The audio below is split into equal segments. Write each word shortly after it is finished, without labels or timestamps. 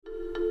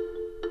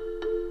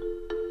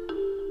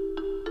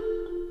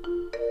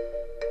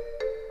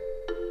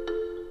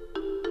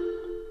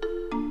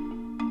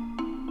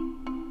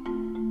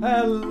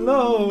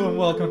Hello and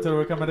welcome to the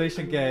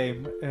Recommendation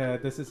Game.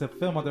 This is a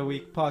Film of the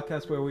Week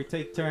podcast where we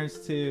take turns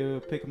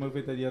to pick a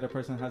movie that the other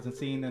person hasn't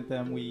seen and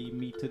then we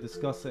meet to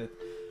discuss it.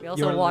 We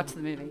also watch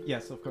the movie.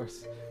 Yes, of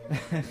course.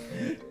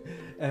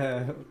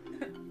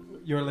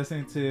 You're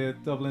listening to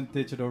Dublin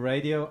Digital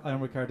Radio.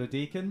 I'm Ricardo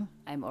Deacon.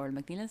 I'm Oral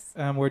McNeilis.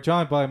 And we're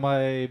joined by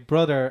my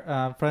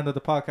brother, friend of the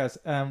podcast,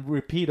 and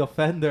repeat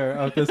offender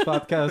of this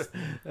podcast,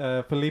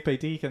 Felipe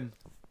Deacon.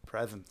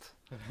 Present.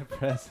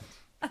 Present.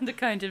 And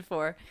accounted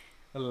for.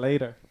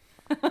 Later.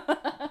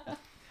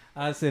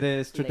 As it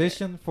is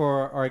tradition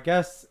for our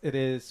guests, it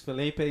is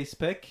Felipe's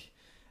pick.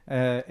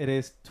 It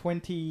is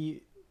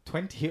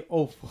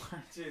 2004.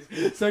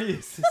 Jeez. So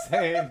used to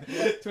saying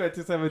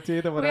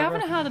 2017 or whatever. We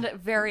haven't had a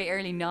very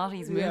early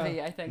noughties movie,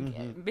 I think.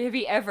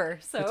 Maybe ever.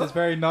 So. Which is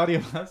very naughty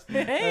of us.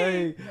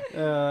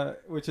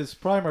 Which is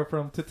Primer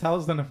from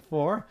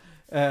 2004.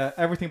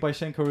 Everything by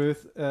Shane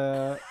Carruth.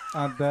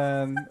 And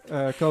then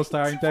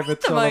co-starring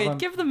David Sullivan.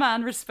 Give the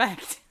man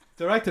respect.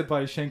 Directed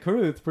by Shane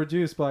Carruth,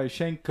 produced by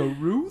Shane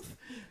Carruth,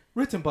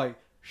 written by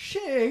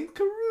Shane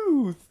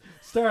Carruth,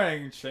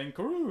 starring Shane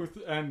Carruth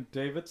and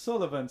David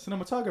Sullivan,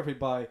 cinematography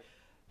by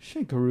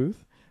Shane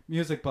Carruth,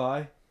 music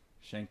by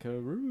Shane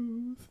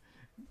Carruth,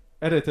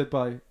 edited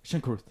by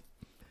Shane Carruth.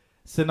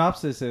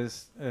 Synopsis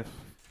is, if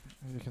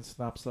you can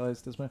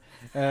synopsize this one,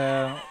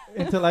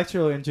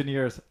 intellectual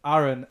engineers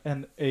Aaron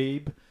and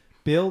Abe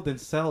build and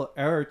sell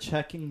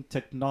error-checking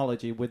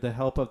technology with the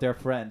help of their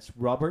friends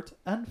Robert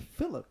and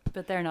Philip.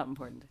 But they're not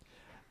important.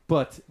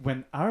 But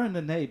when Aaron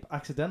and Abe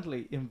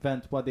accidentally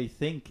invent what they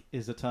think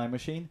is a time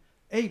machine,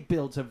 Abe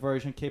builds a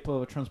version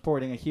capable of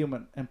transporting a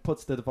human and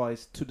puts the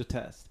device to the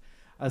test.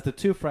 As the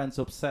two friends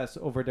obsess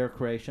over their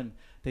creation,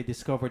 they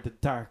discover the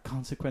dark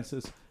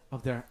consequences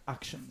of their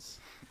actions.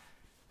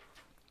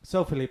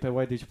 So, Felipe,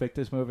 why did you pick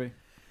this movie?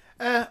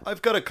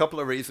 I've got a couple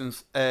of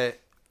reasons.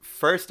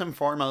 First and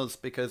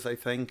foremost, because I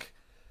think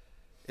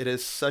it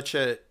is such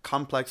a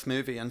complex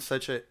movie and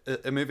such a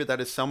movie that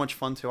is so much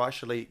fun to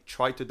actually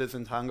try to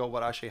disentangle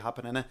what actually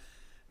happened in it,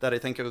 that I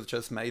think it was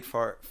just made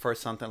for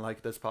something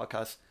like this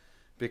podcast.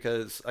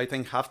 Because I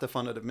think half the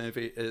fun of the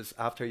movie is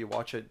after you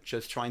watch it,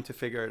 just trying to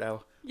figure it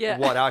out,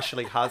 what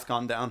actually has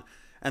gone down.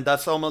 And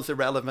that's almost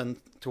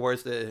irrelevant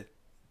towards the,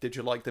 did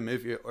you like the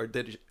movie or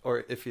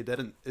or if you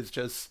didn't, it's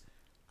just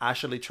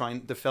actually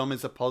trying. The film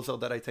is a puzzle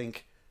that I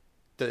think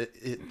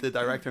the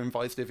director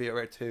invites the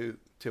viewer to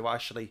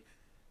actually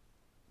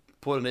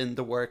put in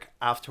the work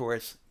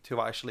afterwards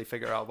to actually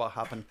figure out what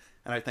happened,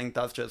 and I think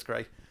that's just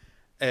great.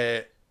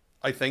 I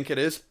think it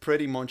is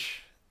pretty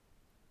much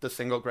the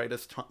single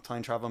greatest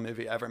time travel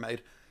movie ever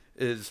made.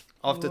 Is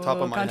off the top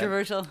of my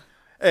controversial.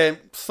 head.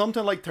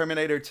 Something like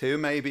Terminator 2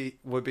 maybe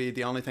would be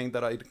the only thing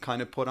that I'd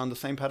kind of put on the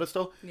same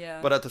pedestal.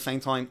 Yeah. But at the same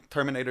time,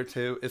 Terminator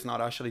 2 is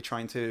not actually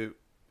trying to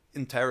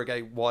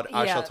interrogate what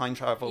actual time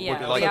travel would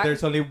be like. So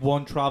there's only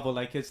one travel,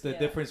 like it's the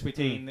difference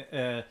between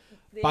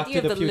Back to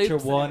the Future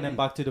 1 and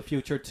Back to the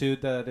Future 2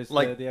 that is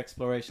like the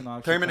exploration.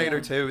 Terminator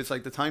 2 is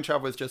like the time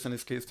travel is just an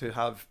excuse to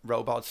have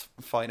robots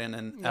fighting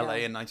in LA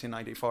in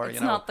 1994.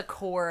 It's not the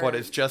core, but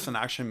it's just an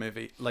action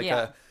movie.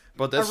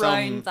 But this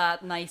around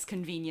that nice,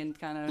 convenient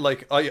kind of.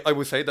 Like I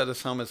would say that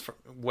this film is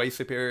way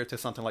superior to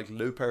something like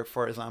Looper,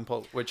 for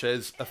example, which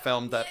is a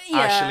film that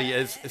actually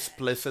is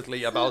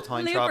explicitly about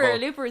time travel.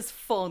 Looper is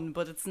fun,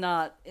 but it's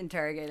not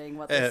interrogating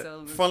what the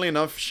film is. Funnily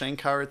enough, Shane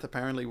Carruth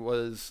apparently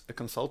was a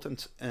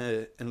consultant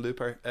in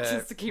Looper.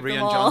 Just to keep Rian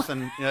them all.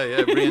 Johnson,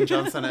 Rian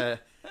Johnson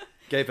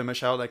gave him a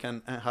shout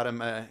and had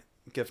him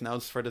give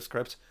notes for the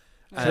script.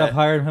 Should have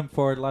hired him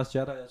for The Last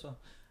Jedi as well.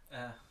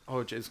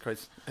 Oh, Jesus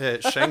Christ.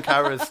 Shane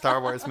Carruth's Star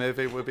Wars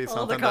movie would be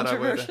something that I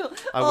would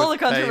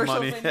pay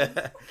money.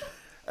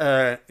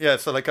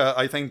 So like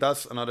I think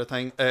that's another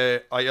thing.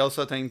 I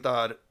also think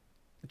that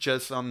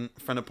just from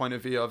the point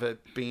of view of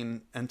it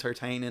being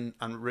entertaining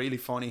and really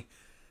funny,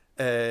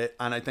 and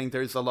I think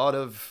there's a lot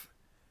of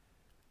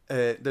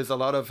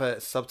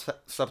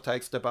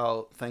subtext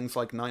about things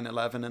like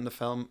 9/11 in the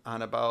film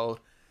and about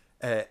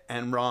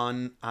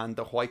Enron and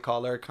the white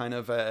collar kind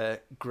of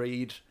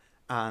greed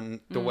and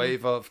the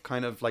wave of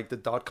kind of like the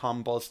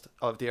dot-com bust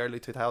of the early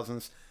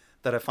 2000s,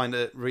 that I find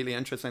it really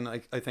interesting. I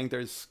think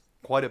there's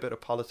quite a bit of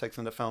politics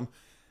in the film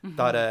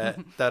that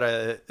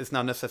is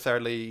not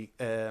necessarily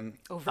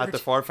at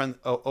the forefront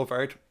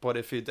overt, but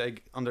if you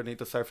dig underneath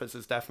the surface,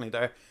 it's definitely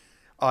there.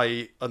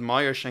 I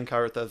admire Shane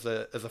Carruth as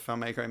a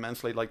filmmaker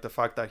immensely, like the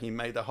fact that he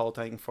made the whole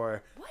thing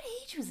for... What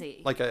age was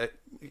he?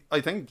 I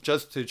think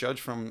just to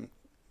judge from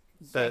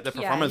the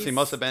performance, he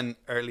must have been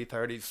early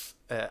 30s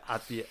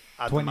at the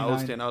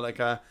most, you know,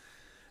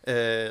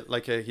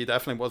 he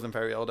definitely wasn't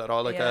very old at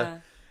all.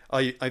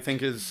 I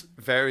think is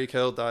very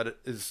cool that it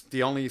is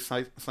the only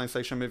science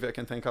fiction movie I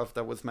can think of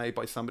that was made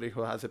by somebody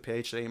who has a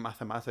PhD in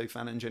mathematics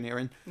and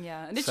engineering.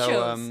 Yeah, and it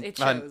shows. It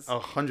shows.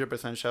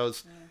 100%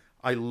 shows. Yeah.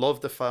 I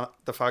love the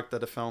fact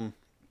that the film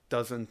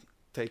doesn't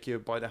take you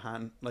by the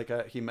hand.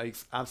 He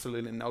makes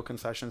absolutely no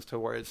concessions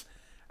towards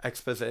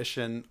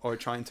exposition or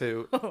trying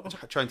to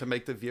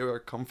make the viewer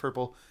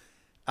comfortable,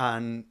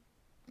 and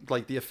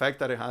like the effect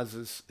that it has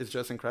is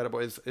just incredible.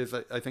 Is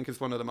I think it's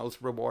one of the most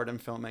rewarding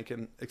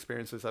filmmaking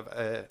experiences I've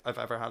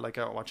ever had. Like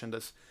watching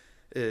this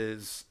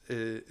is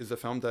a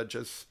film that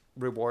just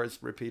rewards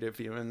repeated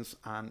viewings,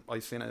 and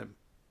I've seen it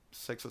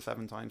 6 or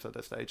 7 times at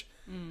this stage,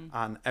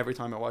 and every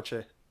time I watch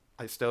it,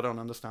 I still don't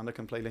understand it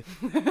completely,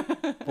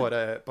 but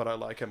I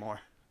like it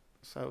more.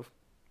 So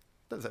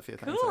there's a few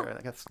things Cool. there,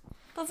 I guess.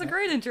 That's a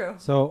great intro.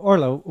 So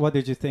Orla, what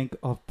did you think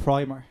of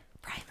Primer?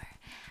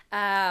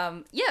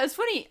 Yeah, it was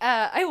funny.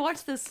 I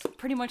watched this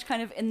pretty much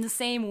kind of in the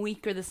same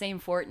week or the same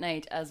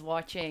fortnight as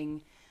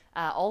watching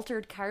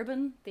Altered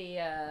Carbon, the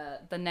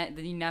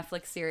new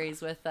Netflix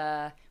series with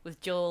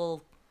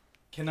Joel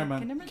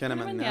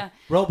Kinnaman. yeah.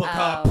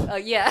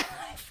 RoboCop. Yeah.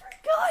 I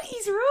forgot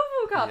he's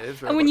RoboCop. He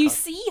is And when you RoboCop.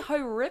 see how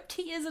ripped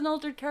he is in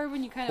Altered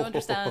Carbon, you kind of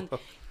understand.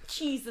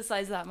 Jeez, the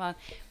size of that man.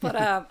 But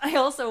I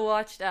also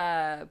watched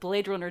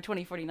Blade Runner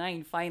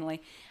 2049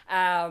 finally.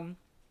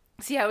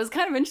 So yeah, it was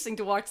kind of interesting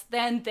to watch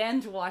then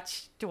to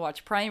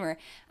watch Primer,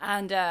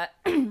 and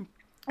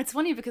it's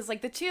funny because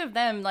like the two of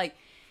them, like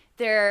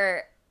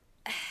they're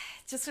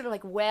just sort of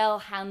like well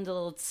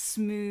handled,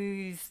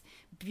 smooth,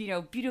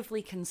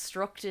 beautifully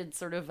constructed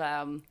sort of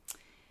I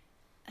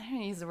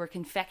don't use the word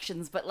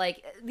confections, but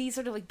like these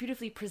sort of like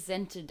beautifully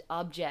presented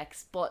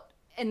objects, but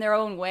in their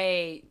own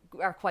way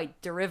are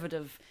quite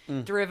derivative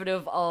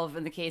of,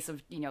 in the case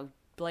of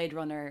Blade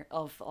Runner,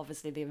 of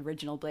obviously the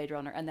original Blade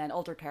Runner, and then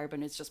Altered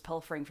Carbon is just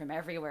pilfering from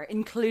everywhere,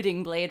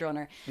 including Blade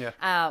Runner. Yeah.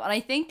 And I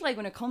think like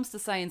when it comes to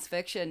science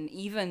fiction,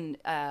 even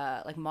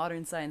like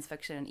modern science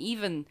fiction, and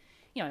even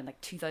in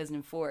like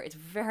 2004, it's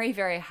very,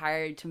 very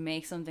hard to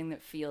make something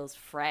that feels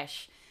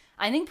fresh.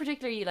 I think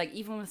particularly like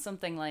even with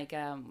something like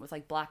with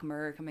like Black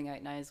Mirror coming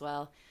out now as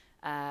well.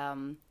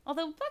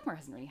 Although Black Mirror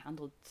hasn't really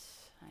handled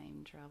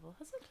time travel,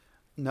 has it?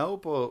 No,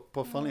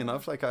 but funnily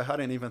enough, like I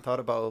hadn't even thought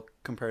about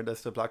comparing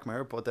this to Black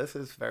Mirror, but this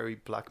is very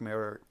Black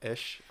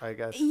Mirror-ish, I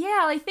guess.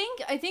 Yeah, I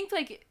think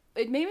like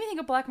it made me think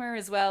of Black Mirror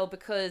as well,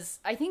 because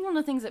I think one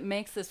of the things that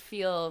makes this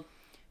feel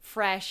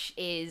fresh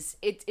is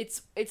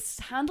it's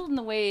handled in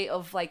the way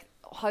of like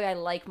how I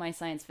like my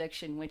science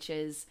fiction, which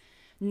is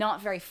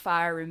not very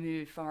far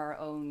removed from our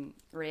own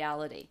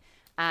reality.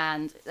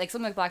 And like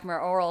something like Black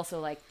Mirror, or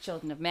also like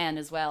Children of Men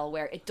as well,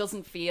 where it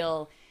doesn't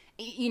feel,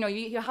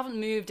 you haven't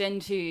moved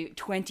into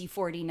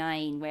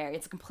 2049 where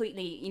it's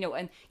completely,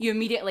 and you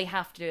immediately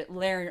have to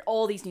learn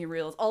all these new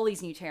rules, all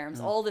these new terms,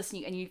 all this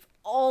new, and you've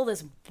all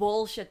this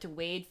bullshit to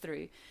wade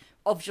through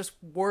of just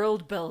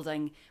world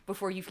building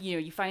before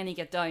you finally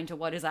get down to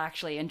what is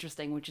actually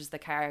interesting, which is the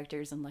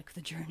characters and like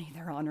the journey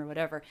they're on or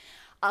whatever.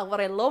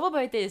 What I love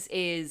about this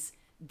is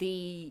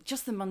the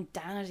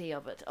mundanity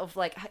of it, of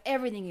like how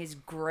everything is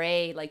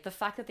grey, like the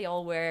fact that they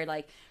all wear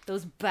like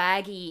those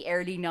baggy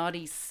early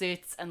noughties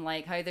suits, and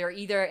like how they're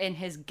either in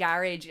his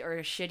garage or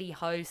a shitty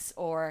house,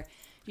 or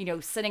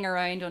sitting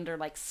around under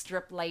like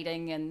strip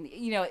lighting, and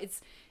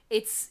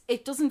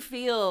it doesn't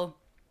feel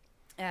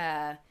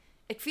it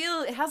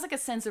has like a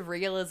sense of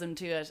realism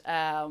to it,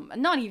 and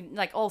not even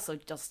like, also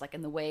just like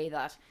in the way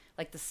that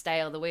like the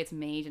style, the way it's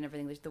made and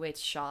everything, the way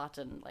it's shot,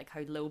 and like how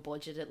low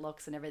budget it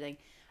looks and everything.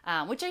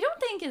 Which I don't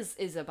think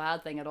is a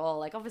bad thing at all.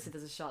 Like obviously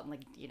this is shot in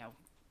like,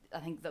 I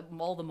think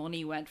all the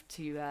money went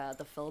to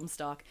the film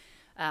stock.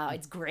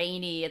 It's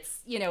grainy, it's,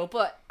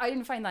 but I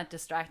didn't find that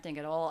distracting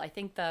at all. I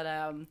think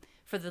that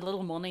for the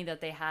little money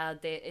that they had,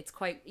 it's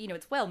quite,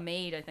 it's well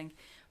made, I think.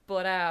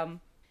 But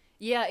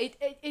yeah,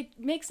 it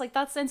makes like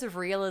that sense of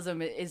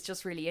realism is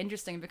just really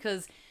interesting,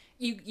 because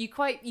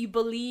you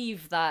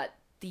believe that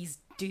these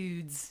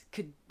dudes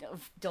could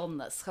have done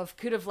this,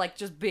 could have like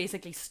just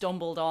basically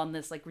stumbled on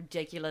this like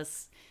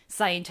ridiculous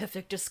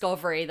scientific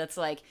discovery that's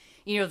like,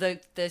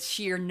 the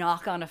sheer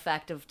knock-on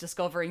effect of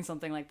discovering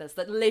something like this,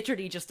 that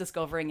literally just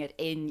discovering it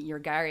in your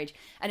garage.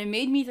 And it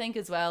made me think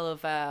as well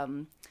of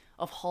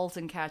Halt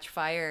and Catch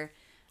Fire,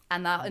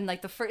 and that, and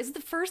like is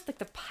the first like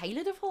the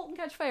pilot of Halt and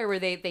Catch Fire, where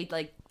they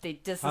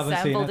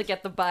disassemble to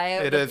get the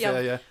bio. It is,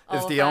 yeah.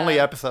 It's the only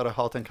episode of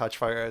Halt and Catch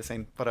Fire I've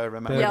seen, but I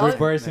remember. The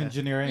reverse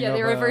engineering. Yeah,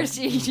 they reverse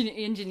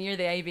engineer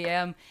the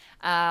IBM.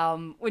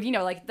 When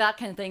like that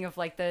kind of thing of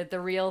like the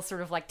real sort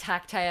of like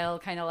tactile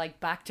kind of like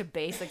back to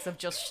basics of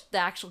just the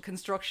actual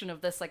construction of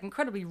this like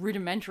incredibly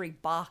rudimentary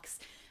box,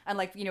 and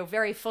like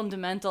very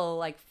fundamental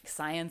like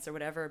science or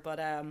whatever. But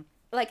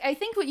like I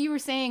think what you were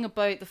saying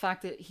about the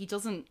fact that he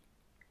doesn't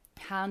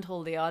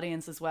handhold the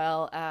audience as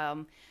well,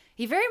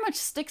 he very much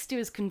sticks to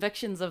his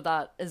convictions of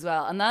that as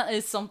well, and that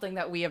is something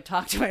that we have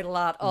talked about a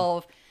lot,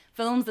 of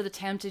films that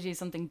attempt to do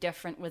something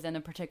different within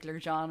a particular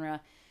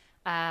genre,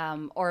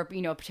 or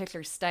a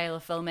particular style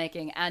of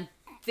filmmaking, and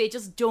they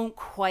just don't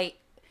quite,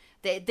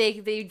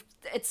 they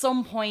at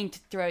some point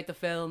throughout the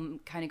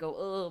film kind of go,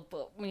 oh,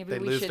 but maybe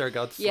we should their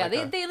guts. Yeah,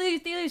 like they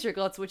lose their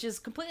guts, which is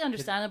completely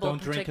understandable.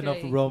 Don't drink enough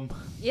rum.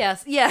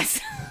 Yes.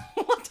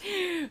 What?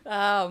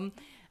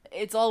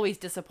 It's always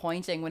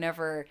disappointing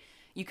whenever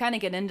you kind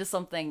of get into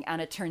something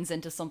and it turns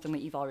into something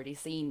that you've already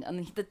seen.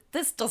 And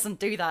this doesn't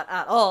do that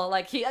at all.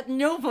 Like, he at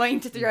no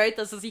point throughout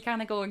this is he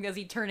kind of going, is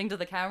he turning to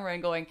the camera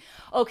and going,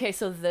 okay,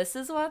 so this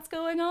is what's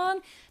going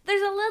on?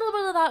 There's a little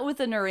bit of that with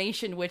the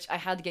narration, which I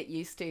had to get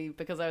used to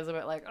because I was a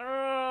bit like,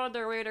 oh,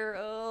 narrator,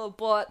 oh,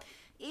 but...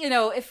 You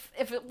know, if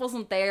it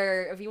wasn't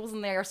there, if he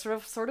wasn't there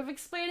sort of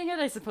explaining it,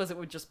 I suppose it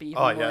would just be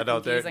even more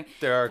confusing.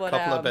 There are a But,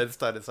 couple of bits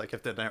that it's like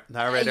if the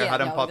narrator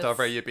hadn't popped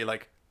over, you'd be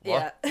like,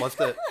 what? Yeah. What's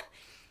the...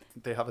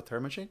 They have a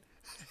third machine?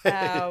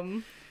 Yeah.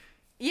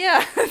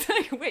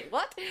 Wait,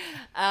 what?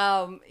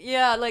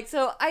 Yeah, like,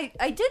 so I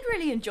did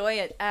really enjoy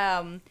it.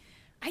 I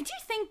do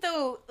think,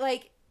 though,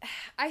 like,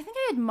 I think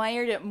I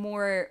admired it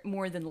more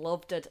than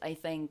loved it, I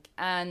think.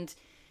 And...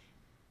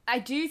 I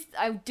do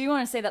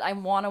want to say that I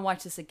want to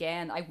watch this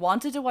again. I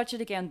wanted to watch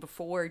it again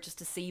before just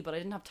to see, but I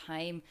didn't have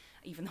time,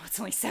 even though it's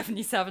only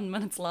 77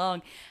 minutes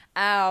long.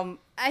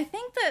 I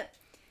think that...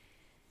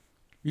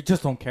 You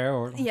just don't care,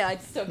 or... Yeah, I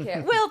just don't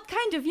care. Well,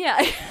 kind of,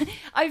 yeah.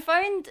 I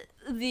find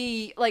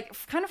the, like,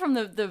 kind of from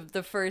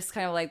the first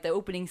kind of, like, the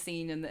opening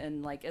scene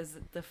and like, as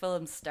the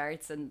film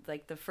starts and,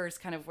 like, the first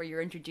kind of where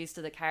you're introduced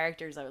to the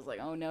characters, I was like,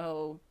 oh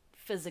no,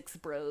 physics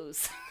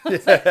bros. I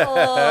was like,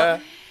 oh.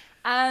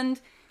 And...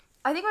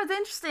 I think what's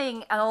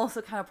interesting and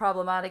also kind of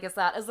problematic is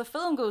that as the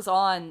film goes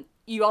on,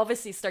 you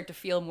obviously start to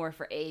feel more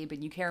for Abe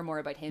and you care more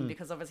about him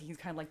because obviously he's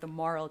kind of like the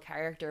moral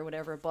character or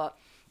whatever. But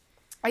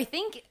I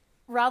think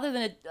rather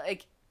than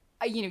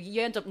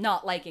you end up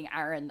not liking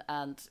Aaron,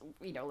 and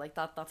like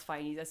that's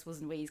fine. This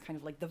wasn't way he's kind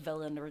of like the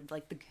villain or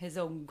like his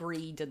own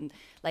greed and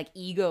like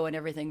ego and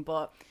everything.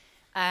 But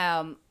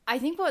I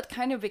think what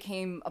kind of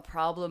became a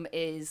problem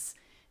is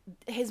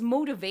his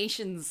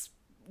motivations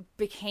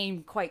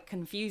became quite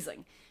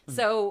confusing.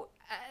 So,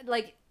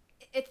 like,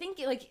 I think,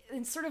 like,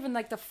 in sort of in,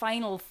 like, the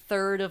final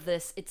third of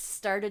this, it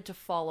started to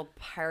fall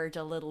apart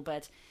a little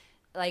bit,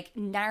 like,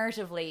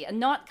 narratively,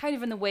 and not kind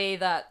of in the way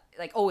that,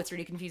 like, oh, it's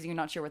really confusing, you're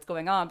not sure what's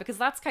going on, because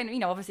that's kind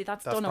of, obviously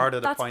that's done. Part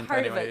of the that's point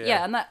part anyway, of it,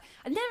 yeah. And that,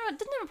 I didn't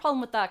have a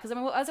problem with that, because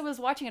as I was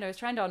watching it, I was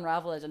trying to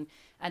unravel it,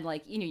 and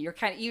like, you're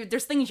kind of,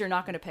 there's things you're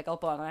not going to pick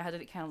up on, and I had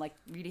to kind of, like,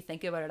 really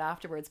think about it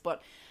afterwards,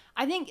 but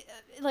I think,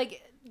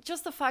 like,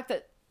 just the fact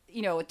that,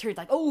 it turns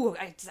like, oh,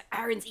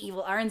 Aaron's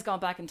evil, Aaron's gone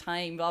back in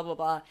time, blah, blah,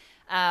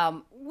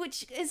 blah.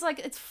 Which is like,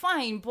 it's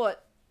fine,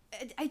 but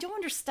I don't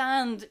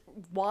understand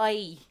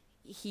why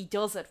he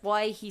does it,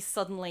 why he's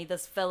suddenly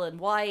this villain,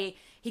 why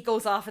he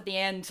goes off at the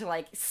end to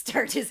like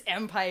start his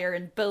empire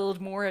and build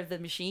more of the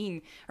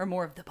machine or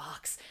more of the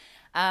box.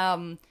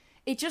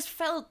 It just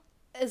felt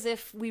as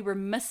if we were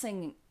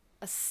missing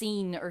a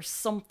scene or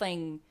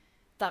something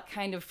that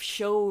kind of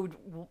showed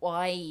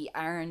why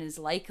Aaron is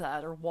like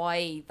that or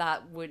why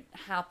that would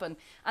happen.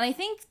 And I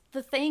think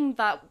the thing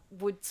that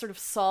would sort of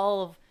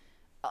solve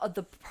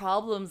the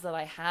problems that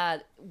I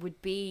had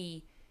would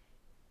be,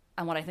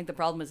 and what I think the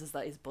problem is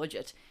that his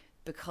budget,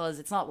 because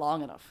it's not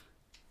long enough.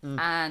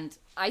 And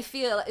I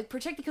feel,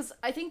 particularly because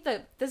I think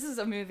that this is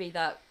a movie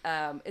that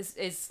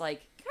is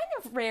like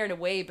kind of rare in a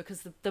way,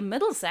 because the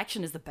middle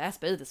section is the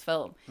best bit of this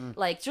film.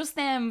 Like, just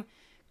them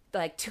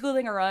like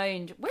tooling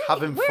around,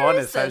 having where fun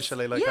is this?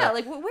 essentially, like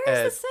like where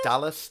is this set?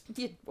 Dallas.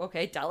 Yeah,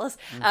 okay, Dallas.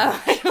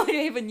 I don't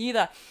even knew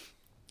that.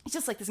 It's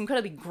just like this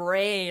incredibly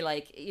grey,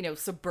 like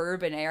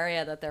suburban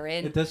area that they're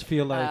in. It does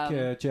feel like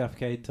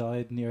JFK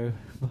died near.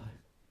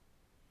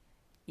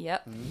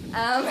 Yep.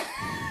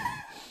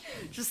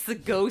 Just the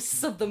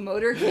ghosts of the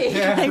motorcade.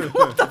 Yeah. Like,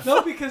 what the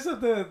No, because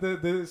of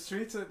the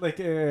streets, like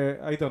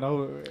I don't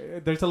know.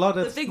 There's a lot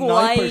of The big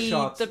sniper wide-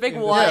 shots. the big in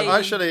this. wide- Yeah,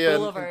 actually,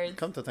 boulevards.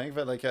 come to think of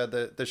it, like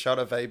the shot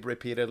of Abe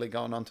repeatedly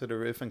going onto the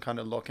roof and kind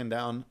of looking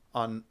down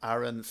on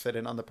Aaron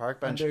sitting on the park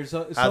And bench. there's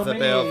so as a many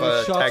bit of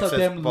a shots Texas of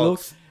them book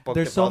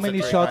There's so many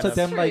depository shots kind of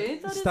them True,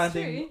 like that is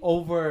standing true.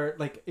 over,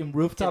 like in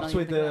rooftops Didn't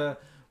with even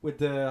think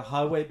the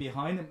highway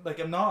behind him. Like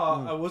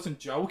I wasn't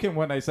joking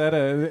when I said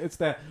it. It's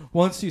that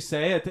once you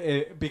say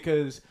it,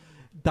 because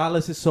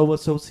Dallas is so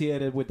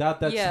associated with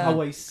that. That's Yeah.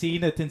 how I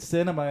seen it in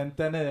cinema, and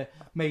then it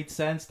made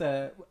sense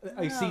that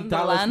I seen the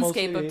Dallas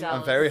landscape mostly. of Dallas.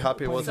 I'm very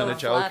happy it So wasn't a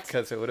joke, flat.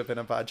 because it would have been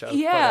a bad joke.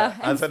 Yeah,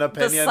 But, as an and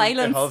the opinion, it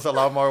silence. holds a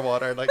lot more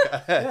water. Like,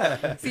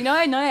 See, now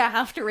I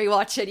have to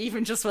rewatch it,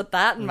 even just with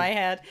that in my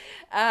head.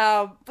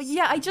 But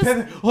yeah, I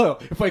just Well,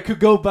 if I could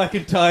go back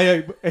in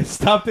time and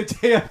stop the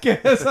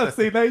JFK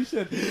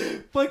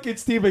assassination, fucking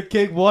Stephen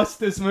King watched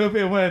this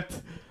movie and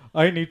went,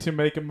 I need to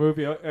make a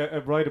movie,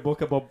 write a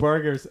book about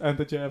burgers and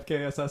the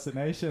JFK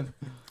assassination.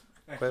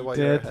 wait, while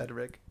He you're did. ahead,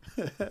 Rick.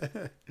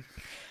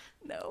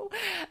 no.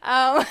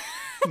 Yeah.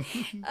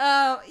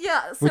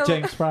 So With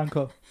James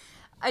Franco.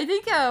 I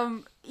think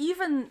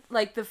even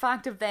like the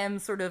fact of them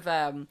sort of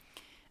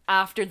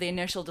after the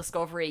initial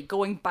discovery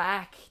going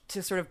back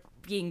to sort of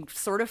being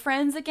sort of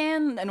friends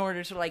again in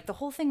order to like the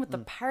whole thing with the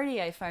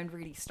party I found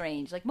really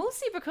strange. Like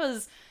mostly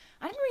because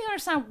I didn't really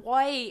understand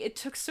why it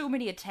took so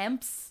many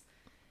attempts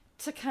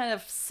to kind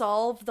of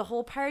solve the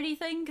whole party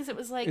thing, because it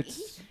was like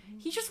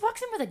he just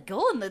walks in with a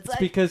gun. It's like,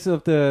 Because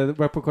of the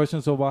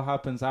repercussions of what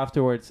happens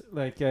afterwards.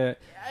 Like,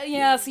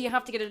 yeah, so you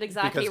have to get it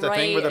exactly Because the right.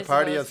 thing with the I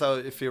party suppose. is, how,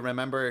 if you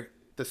remember,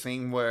 the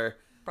scene where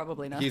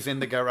Probably not. he's in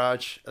the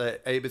garage,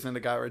 Abe is in the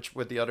garage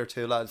with the other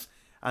two lads,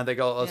 and they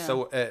go,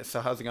 "Oh, Yeah.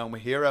 so how's it going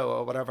with Hero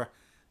or whatever?"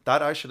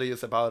 That actually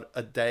is about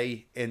a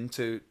day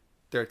into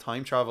their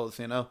time travels,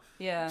 you know.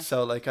 Yeah.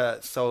 So like,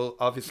 so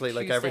obviously,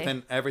 like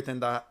Tuesday. everything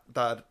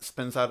that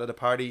spins out of the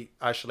party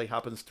actually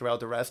happens throughout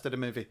the rest of the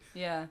movie.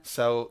 Yeah.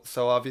 So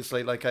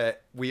obviously, like,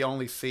 we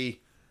only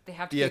see They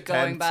have to the keep going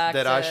attempt back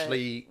that to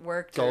actually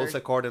work goes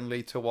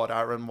accordingly to what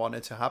Aaron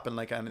wanted to happen.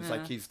 Like, and it's Yeah.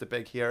 like he's the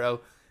big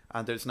hero,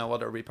 and there's no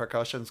other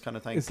repercussions, kind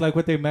of thing. It's like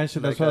what they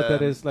mentioned as Like, well.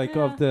 That is like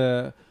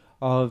Yeah.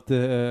 of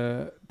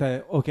the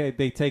okay,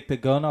 they take the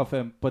gun off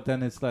him, but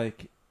then it's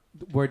like,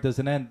 where does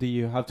it end? Do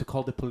you have to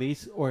call the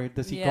police, or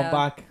does he come Yeah.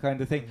 back,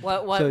 kind of thing?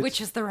 What So which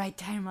it's- is the right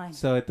timeline?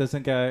 So it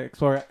doesn't get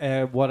explored.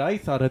 What I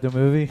thought of the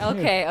movie.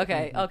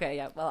 Okay,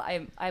 yeah. Well,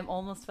 I'm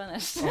almost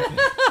finished.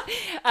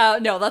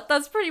 No,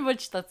 that's pretty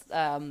much I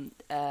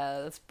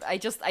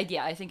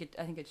think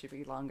it should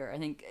be longer. I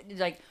think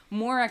like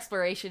more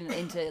exploration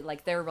into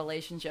like their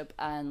relationship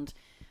and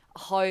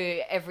how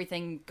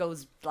everything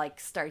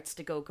starts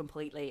to go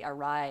completely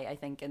awry. I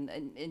think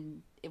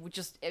and it would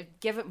just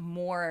give it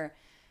more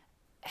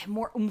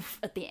oomph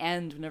at the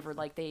end whenever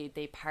like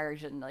they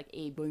part and like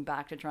Abe going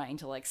back to trying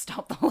to like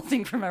stop the whole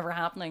thing from ever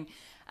happening.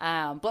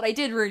 But I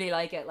did really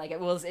like it. Like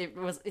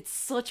it's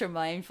such a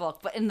mindfuck,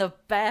 but in the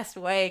best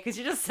way, because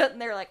you're just sitting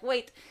there like,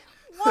 wait,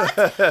 what?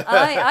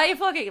 I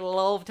fucking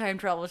love time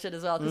travel shit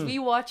as well, because we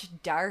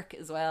watched Dark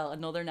as well,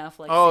 another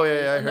Netflix. Oh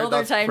series, yeah, I heard another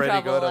that's time pretty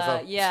travel. good as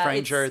well. Yeah,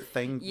 Stranger it's-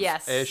 Things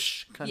yes,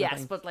 ish kind of yes,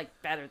 thing. but like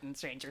better than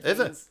Stranger Is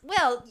it? Things.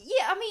 Well,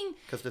 yeah, I mean,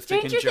 'Cause they're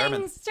speaking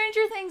German.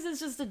 Stranger Things is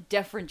just a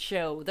different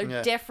show. They're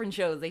Yeah. different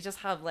shows. They just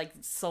have like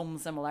some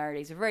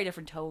similarities. A very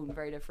different tone,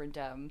 very different.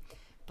 So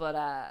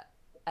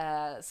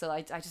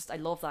I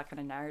love that kind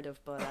of narrative.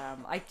 But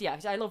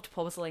I loved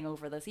puzzling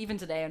over this. Even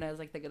today, when I was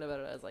like thinking about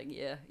it, I was like,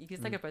 yeah, you can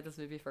think about this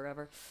movie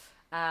forever.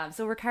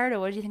 So Ricardo,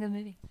 what did you think of the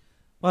movie?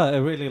 Well, I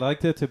really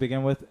liked it to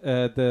begin with.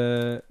 I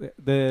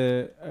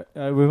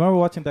remember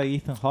watching that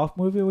Ethan Hawke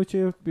movie with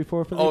you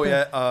before. Felipe? Oh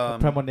yeah,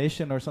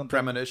 Premonition or something.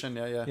 Premonition.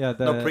 Yeah. Yeah,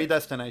 No,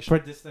 Predestination.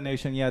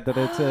 Predestination. Yeah, that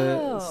it's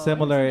Oh,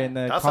 similar isn't in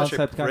the That's actually a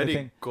concept kind of pretty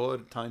thing.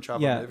 good time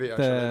travel Yeah, movie.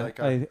 Actually, like,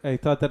 I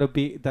thought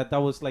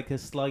that was like a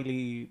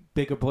slightly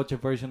bigger budget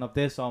version of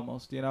this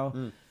almost. You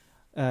know,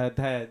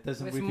 that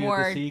doesn't With reveal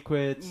more- the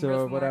secrets With or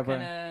more whatever.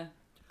 kinda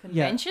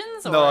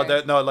conventions? no, or?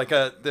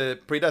 the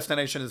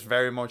Predestination is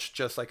very much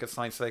just like a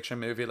science fiction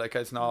movie. Like,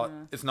 it's not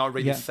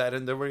really Yeah. set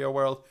in the real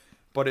world,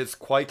 but it's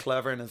quite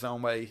clever in its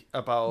own way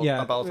about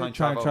time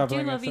travel. Do you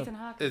and love stuff. Ethan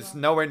Hawke? as It's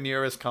well? nowhere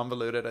near as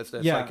convoluted as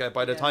this. Yeah. Like,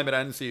 by the Yeah. time it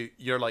ends,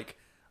 you're like,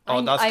 oh,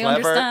 that's I clever,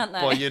 understand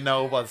now. but you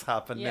know what's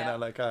happened. Yeah. You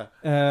know, like,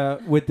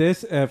 With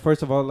this,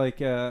 first of all,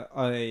 like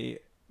I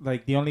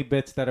like the only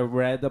bits that I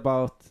read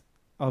about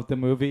of the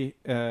movie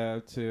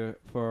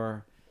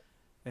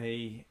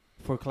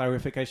for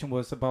clarification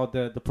was about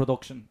the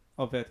production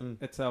of it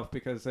itself,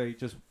 because I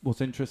just was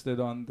interested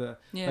on the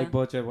Yeah. like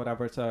budget,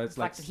 whatever. So it's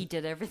The like fact that he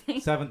did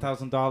everything.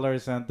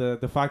 $7,000, and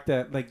the fact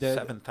that like the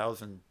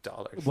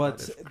 $7,000.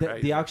 what's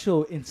the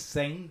actual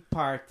insane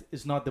part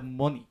is not the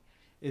money,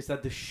 is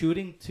that the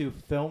shooting to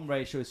film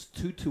ratio is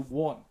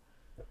 2-1.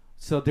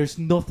 So there's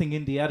nothing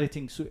in the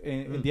editing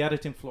in the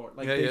editing floor.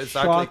 Like yeah, they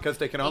exactly, shot because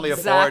they can only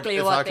Exactly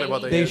afford what exactly they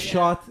what need. they they get.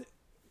 shot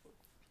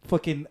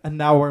fucking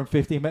an hour and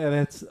 50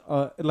 minutes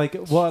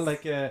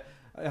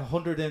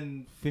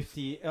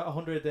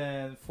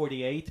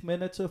 148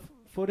 minutes of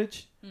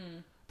footage.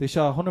 They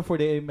shot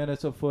 148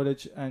 minutes of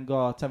footage and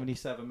got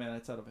 77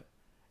 minutes out of it.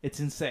 It's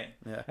insane.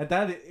 Yeah. And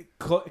that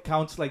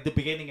counts like the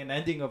beginning and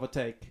ending of a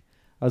take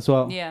as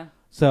well. Yeah.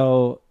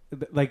 So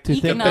like to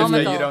think Bits that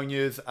Economical. you don't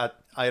use at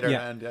either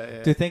Yeah. end.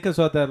 Yeah. to think as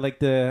well that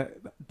like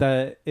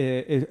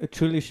it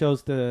truly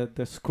shows the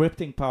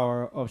scripting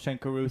power of Shane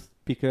Carruth,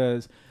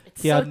 because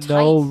It's he so had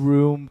no tight.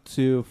 room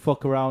to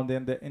fuck around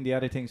in the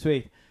editing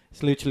suite.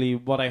 It's literally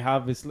what I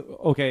have is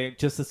okay,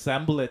 just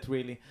assemble it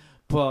really.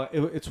 But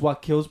it's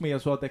what kills me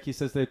as well that he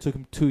says that it took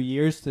him 2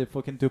 years to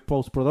fucking do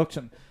post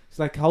production. It's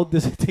like, how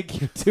does it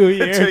take you 2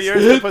 years? 2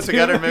 years to put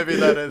together a movie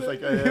that is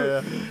like,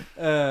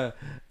 yeah.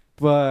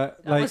 But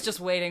I like, was just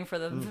waiting for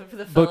the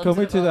film. but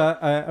coming to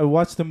develop. that, I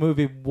watched the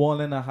movie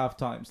 1.5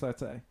 times,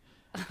 let's say.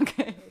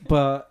 Okay.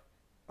 But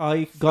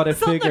I got it Does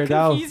that figured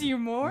out. confuse you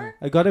more?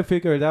 I got it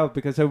figured out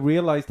because I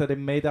realized that it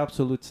made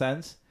absolute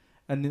sense.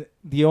 And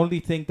the only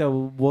thing that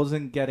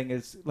wasn't getting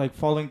is like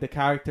following the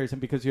characters,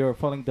 and because you're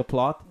following the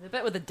plot. The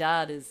bit with the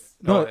dad is.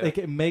 No, Oh, yeah. like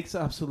it makes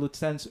absolute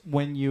sense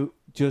when you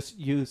just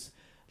use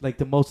like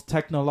the most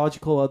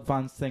technological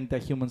advanced thing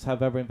that humans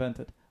have ever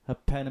invented, a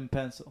pen and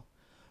pencil.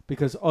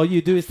 Because all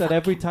you do is that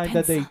every time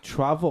that they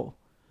travel,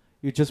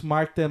 you just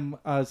mark them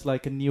as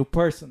like a new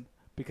person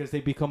because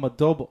they become a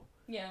double.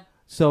 Yeah.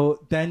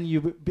 So then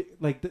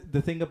like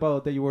the thing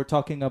about that you were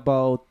talking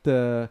about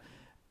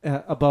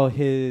about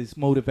his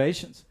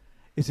motivations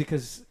is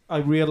because I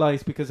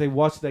realized, because I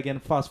watched it again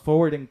fast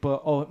forwarding,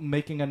 but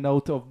making a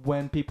note of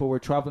when people were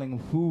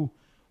traveling,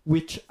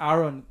 which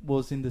Aaron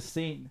was in the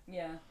scene.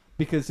 Yeah.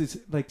 Because it's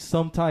like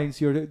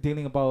sometimes you're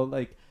dealing about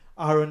like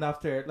Aaron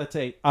after, let's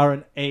say,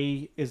 Aaron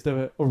A is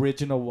the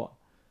original one.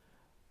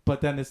 But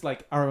then it's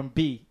like Aaron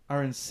B,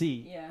 Aaron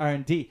C, Yeah.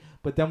 Aaron D.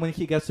 But then when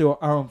he gets to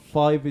Aaron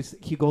 5,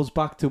 he goes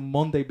back to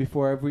Monday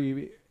before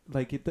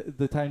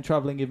the time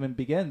traveling even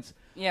begins.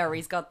 Yeah, where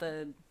he's got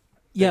the.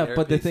 Yeah, The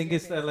but the earpiece. thing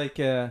is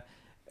that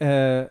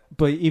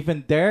but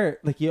even there,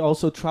 like he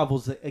also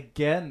travels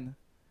again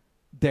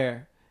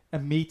there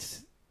and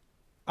meets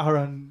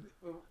Aaron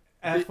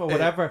F or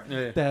whatever.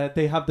 Yeah. That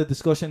they have the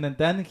discussion, and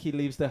then he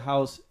leaves the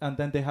house, and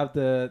then they have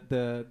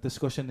the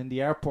discussion in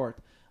the airport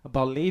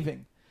about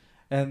leaving,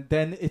 and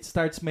then it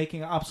starts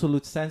making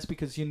absolute sense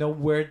because you know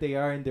where they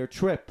are in their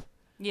trip.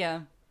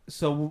 Yeah.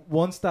 So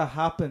once that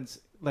happens,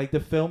 like the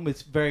film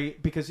is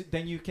because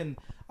then you can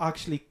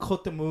actually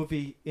cut the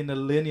movie in a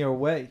linear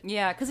way.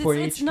 Yeah, because For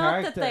it's each not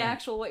that character. the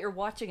actual what you're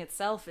watching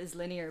itself is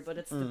linear, but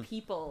it's the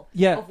people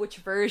Yeah. of which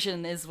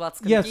version is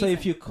what's Yeah, confusing. so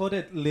if you cut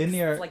it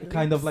linear, like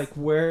kind of loops. like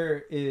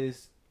where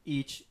is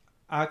each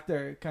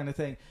actor kind of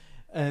thing,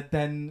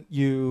 then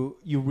you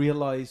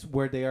realize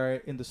where they are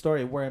in the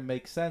story, where it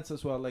makes sense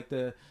as well. Like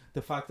the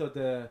fact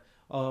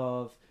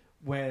of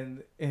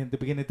when in the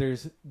beginning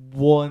there's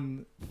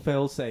one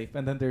fail-safe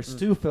and then there's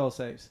two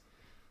fail-safes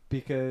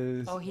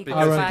because he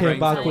Because Aaron back came in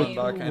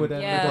back time. with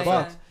Yeah, a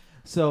box. yeah.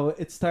 So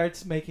it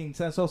starts making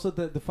sense. Also,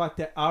 the fact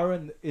that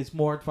Aaron is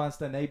more advanced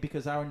than Abe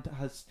because Aaron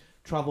has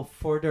traveled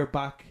further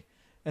back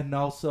and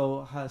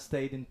also has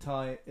stayed in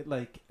time,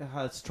 like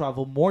has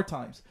traveled more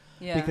times.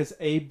 Yeah. Because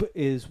Abe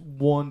is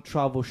one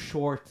travel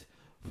short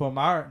from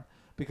Aaron.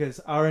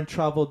 Because Aaron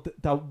traveled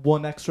that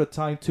one extra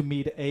time to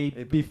meet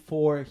Abe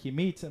before he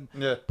meets him.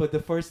 Yeah. But the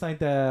first time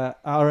that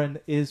Aaron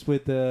is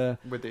with the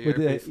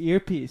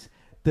earpiece,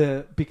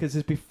 because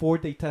it's before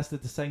they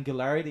tested the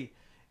singularity,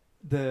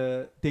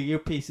 the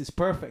earpiece is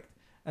perfect,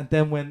 and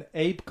then when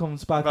Abe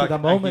comes back to Back that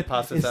and he moment,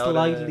 passes it's out,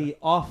 slightly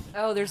off.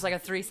 Oh, there's like a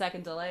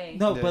 3-second delay.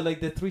 No, Yeah. but like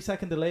the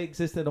 3-second delay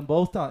existed on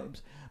both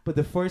times. But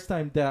the first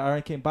time that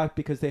Aaron came back,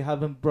 because they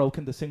haven't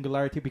broken the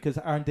singularity, because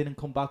Aaron didn't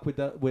come back with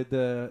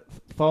the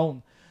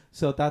phone,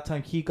 so that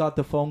time he got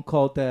the phone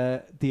call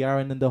that the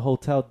Aaron in the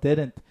hotel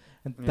didn't,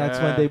 and that's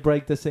when Yeah. they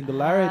break the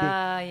singularity.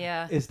 Ah,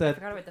 yeah. Is I that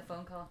forgot about the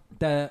phone call.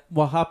 that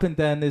what happened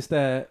then is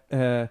that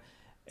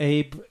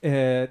Abe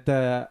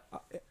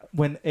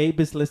when Abe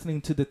is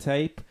listening to the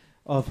tape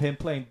of him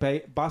playing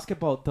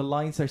basketball, the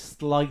lines are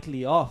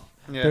slightly off.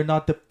 Yeah. They're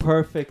not the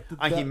perfect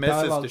And he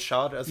misses dialogue. the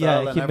shot as Yeah,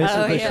 well. and he misses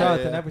everything. the yeah. shot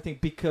and everything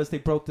because they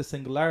broke the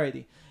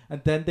singularity.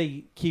 And then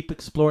they keep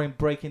exploring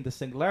breaking the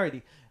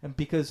singularity. And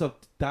because of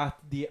that,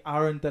 the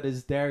Aaron that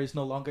is there is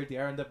no longer the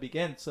Aaron that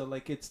begins. So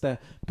like it's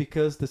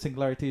because the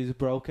singularity is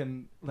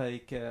broken,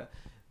 like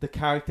the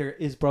character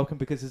is broken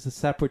because it's a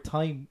separate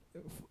time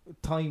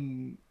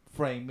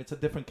frame. It's a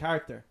different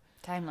character.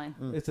 Timeline.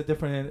 It's a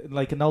different,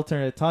 like an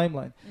alternate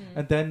timeline.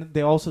 And then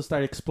they also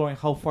start exploring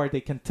how far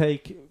they can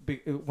take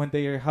when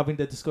they are having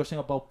the discussion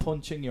about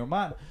punching your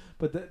man.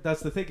 But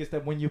that's the thing, is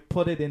that when you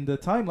put it in the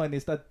timeline,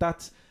 is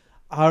that's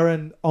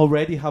Aaron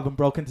already having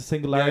broken the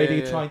singularity,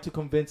 Yeah. trying to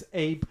convince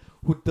Abe,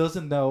 who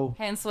doesn't know.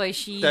 Hence why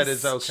she's That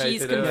is okay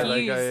she's to do it,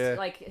 confused.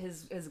 like,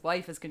 his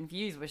wife is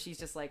confused, but she's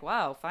just like,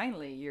 wow,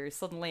 finally you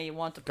suddenly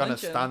want to Gonna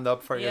punch him. stand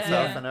up for Yeah.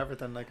 yourself Yeah. and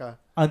everything like that.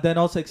 And then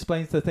also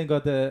explains the thing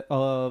of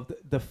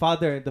the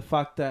father, the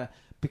fact that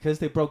because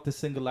they broke the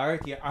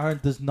singularity, Aaron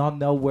does not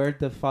know where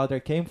the father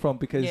came from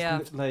because Yeah.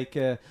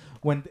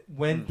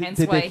 when Hence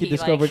did why he he,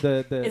 discover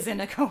like, the is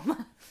in a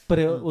coma. But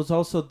it was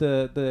also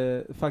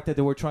the fact that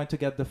they were trying to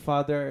get the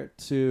father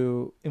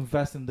to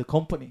invest in the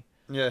company.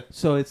 Yeah.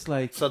 So it's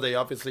like So they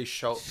obviously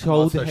showed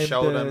must him have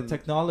showed the him,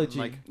 technology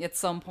like, At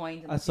some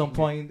point. in the at some future.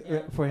 point Yeah.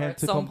 for Or him at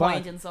to some come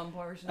point back. in some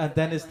portion. And of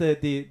then the it's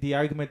timeline. the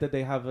argument that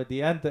they have at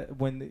the end that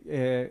when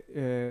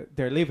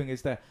they're leaving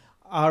is that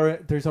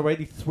Aaron, there's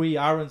already 3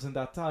 Aarons in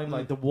that time.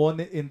 Like the one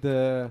in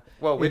the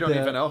well, we in don't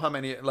the- even know how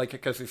many, like,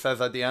 because he says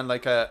at the end,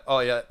 like,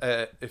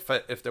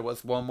 if there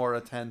was one more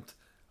attempt,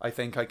 I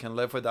think I can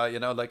live with that, you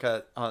know, like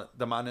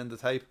the man in the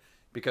tape,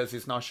 because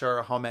he's not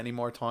sure how many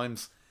more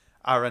times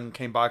Aaron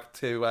came back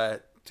to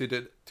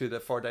the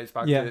 4 days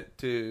back Yeah.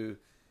 to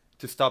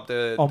stop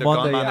the On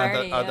Monday, gunman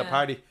yeah. at the Yeah.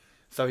 party.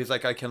 So he's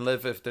like, I can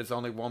live if there's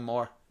only one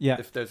more. Yeah.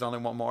 If there's only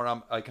one more,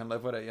 I can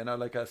live with it. You know,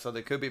 like so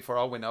they could be, for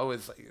all we know,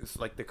 it's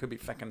like there could be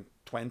fucking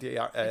 20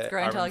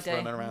 Groundhog Aarons Day.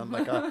 running around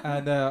like that.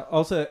 And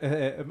also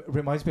it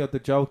reminds me of the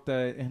joke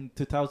that in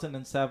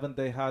 2007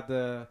 they had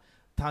the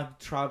time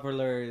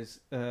travelers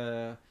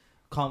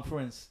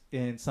conference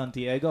in San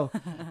Diego,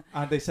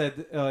 and they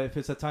said if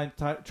it's a time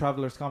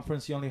travelers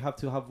conference, you only have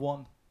to have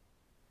one.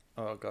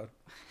 Oh god.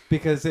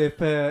 Because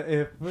if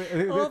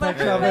Oh, time that travel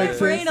hurt my exists,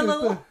 brain a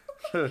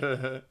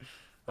little.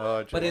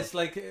 Oh, but it's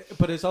like,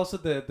 but it's also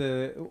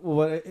the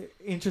what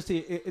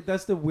interesting.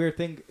 That's the weird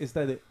thing, is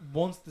that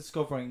once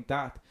discovering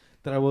that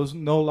I was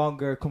no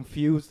longer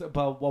confused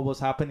about what was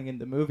happening in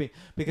the movie,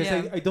 because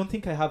Yeah. I don't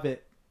think I have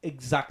it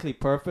exactly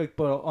perfect,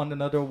 but on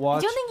another watch,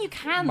 I don't think you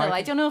can though. Martin-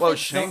 I don't know if Well,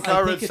 it's Shane I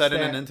Carruth think it's said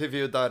in an there.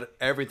 interview that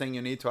everything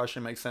you need to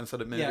actually make sense of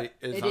the movie Yeah.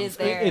 is It on is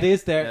screen. there. it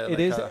is there. Yeah, It like,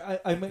 is.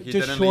 I'm he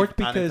just didn't short leave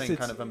because anything it's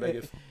kind of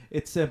ambiguous.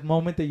 it's a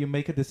moment that you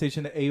make a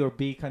decision, A or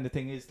B kind of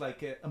thing. It's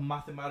like a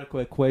mathematical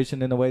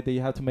equation in a way that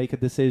you have to make a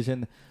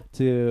decision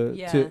to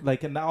Yeah.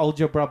 like an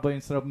algebra, but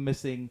instead of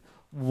missing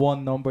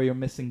one number, you're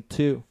missing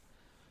two.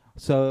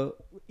 So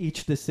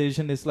each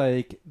decision is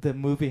like the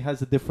movie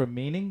has a different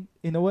meaning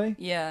in a way,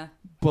 yeah,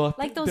 but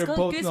like those they're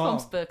both Goosebumps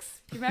wrong.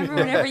 books. Do you remember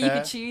whenever you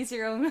could choose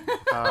your own?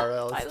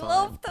 R.L. I Stein.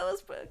 love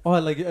those books. Oh,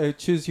 like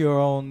choose your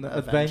own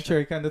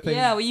adventure kind of thing.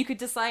 Yeah, well, you could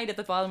decide at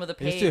the bottom of the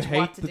I used page to hate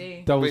what to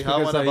do. those We have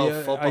because one about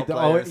I football players,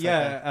 always,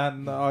 like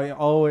and I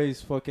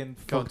always fucking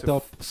Going fucked to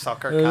up.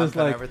 soccer It was camp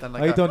and like, everything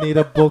like I that. don't need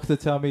a book to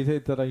tell me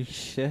that I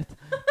shit.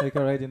 Like,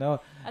 already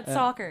know. At Uh,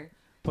 soccer,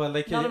 But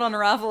like, not an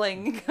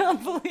unraveling,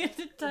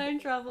 convoluted time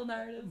travel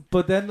narrative.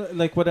 but then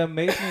like what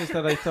amazed me is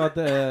that I thought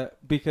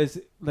because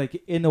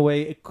like in a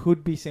way it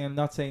could be seen. I'm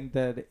not saying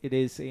that it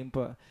is seen,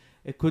 but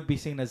it could be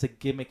seen as a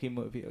gimmicky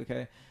movie.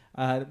 Okay.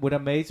 What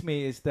amazed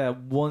me is that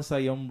once I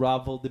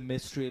unraveled the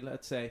mystery,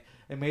 let's say,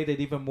 it made it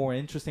even more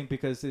interesting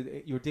because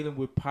you're dealing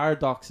with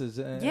paradoxes.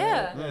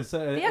 Yeah. So,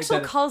 The actual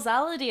that-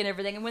 causality and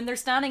everything, and when they're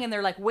standing and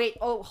they're like, "Wait,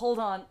 oh, hold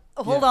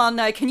on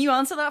now, can you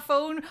answer that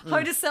phone?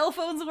 How do cell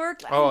phones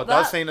work?" Like, Oh,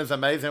 that scene is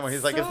amazing when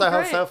he's like, So "Is that how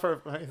great. cell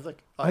phone?" He's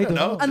like, "I I don't don't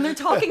know." know. And they're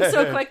talking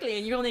so quickly,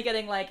 and you're only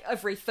getting like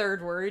every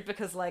third word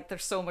because like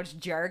there's so much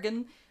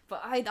jargon.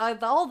 But I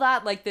all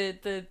that like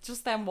the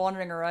just them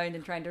wandering around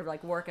and trying to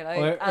like work it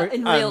out Or-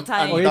 in real And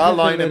time. Or that even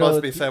the line it little-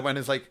 must be said when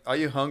it's like, "Are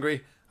you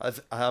hungry?"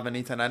 I haven't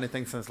eaten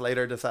anything since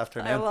later this I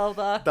afternoon. love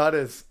that. That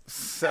is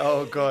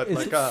so good. Is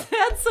Like, it-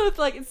 That's so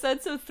like it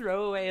said so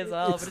throwaway as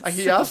well. But it's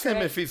he so asked him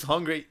great. if he's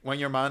hungry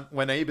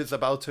when Abe is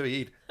about to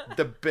eat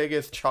the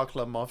biggest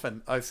chocolate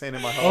muffin I've seen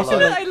in my whole Also,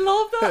 life. I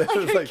love that. It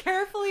was Like, like-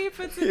 carefully he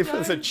puts it It down.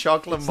 was a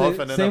chocolate It's the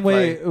muffin in a same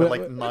way plate with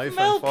like with knife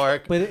and milk.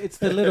 fork. But it's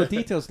the little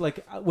details,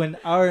 like when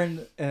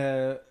Aaron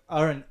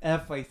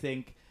F, I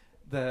think,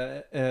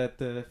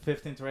 the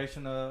fifth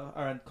iteration of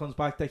Aaron comes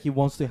back that he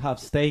wants to have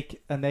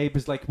steak, and Abe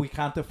is like, "We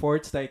can't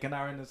afford steak," and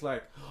Aaron is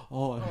like,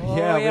 "Oh, Oh,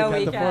 yeah,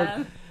 we can't afford."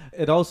 can.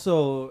 It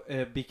also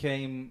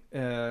became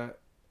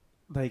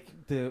like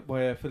the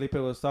where Felipe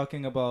was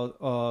talking about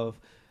of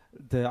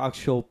the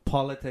actual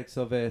politics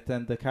of it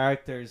and the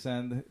characters,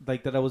 and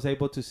like that I was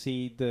able to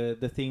see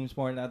the themes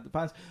more in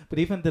advance, but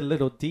even the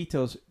little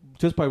details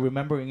just by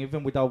remembering,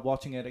 even without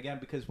watching it again,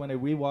 because when I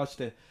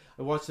rewatched it,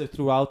 I watched it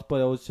throughout,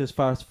 but I was just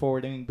fast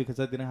forwarding because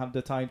I didn't have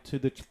the time to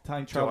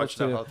time To travel watch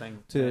the whole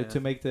thing. to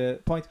make the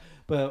points.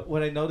 But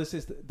what I noticed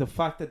is the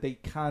fact that they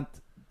can't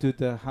do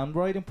the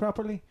handwriting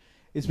properly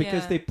is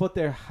because Yeah. they put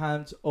their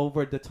hands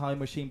over the time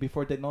machine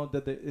before they know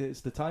that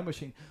it's the time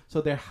machine.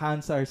 So their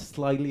hands are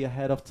slightly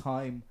ahead of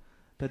time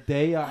that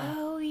they are.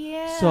 Oh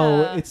yeah.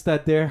 So it's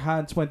that their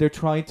hands, when they're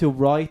trying to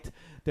write,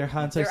 their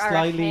hands They are are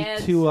slightly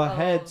ahead too of-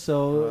 ahead.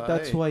 So Right,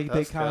 that's why they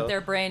that's can't. cool.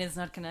 their brain is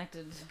not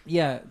connected.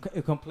 Yeah,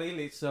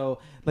 completely. So,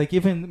 like,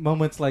 even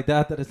moments like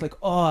that it's like,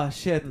 oh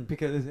shit,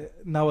 because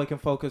now I can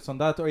focus on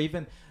that. Or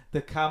even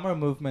the camera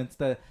movements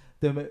that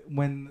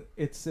when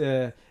it's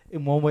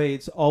in one way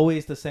it's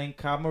always the same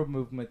camera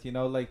movement, you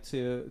know, like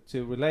to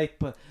relate,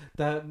 but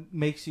that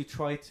makes you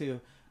try to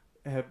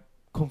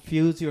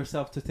confuse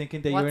yourself to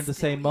thinking that you're in What's the the-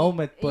 same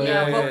moment. But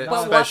Yeah, you're but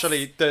not.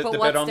 especially what's- the but bit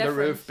what's on the different?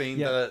 roof being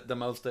Yeah. the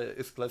most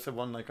exclusive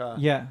one. Like,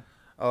 Yeah.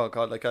 oh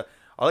god, like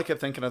all I kept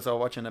thinking as I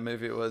was watching the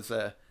movie was,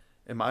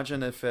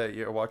 imagine if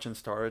you're watching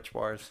Storage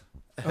Wars,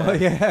 Oh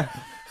yeah.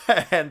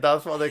 and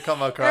that's what they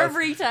come across.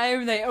 Every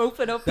time they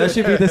open up, That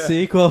should be the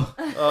sequel.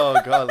 Oh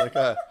god, like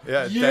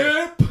yeah,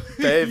 Yep.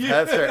 Dave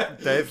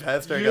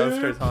Hester goes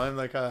through time,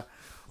 like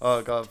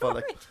oh god, but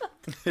like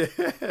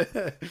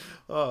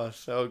oh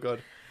so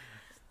good.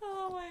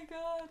 oh my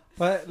god.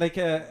 But like,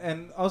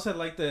 and also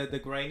like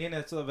the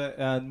graininess of it,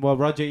 and what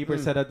Roger Ebert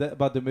said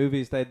about the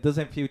movie is that it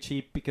doesn't feel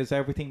cheap because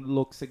everything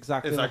looks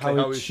exactly Exactly how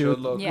how it it should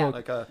look. Yeah.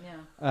 Like Yeah.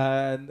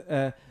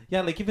 And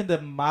yeah, like even the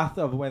math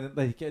of when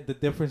like the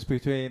difference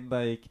between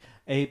like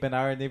Abe and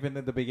Aaron, even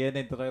in the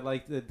beginning, that I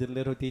like the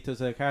little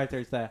details of the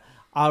characters. That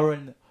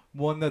Aaron,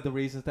 one of the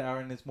reasons that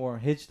Aaron is more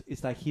hitched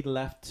is that he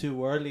left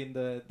too early in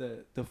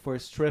the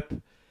first trip.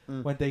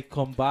 When they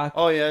come back,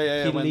 Oh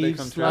yeah, he when they leaves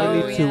come through.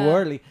 slightly Oh, too yeah.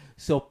 early,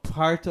 so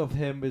part of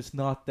him is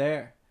not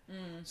there.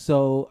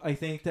 So I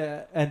think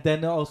that, and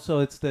then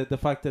also it's the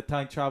fact that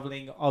time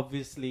traveling,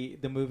 obviously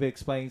the movie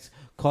explains,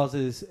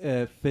 causes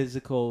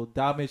physical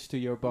damage to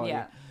your body.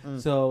 Yeah.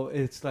 So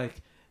it's like,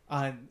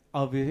 and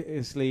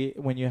obviously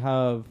when you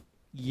have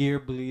ear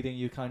bleeding,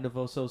 you kind of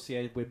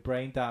associate with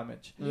brain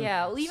damage.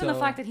 Yeah, well, even the So-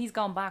 fact that he's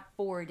gone back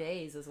 4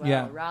 days as well,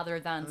 Yeah. rather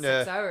than 6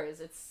 Yeah.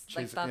 hours. It's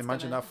like Jeez, that's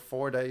imagine gonna... that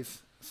 4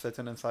 days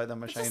sitting inside the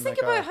machine. Just like,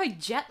 think about how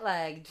jet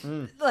lagged,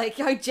 like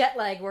how jet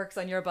lag works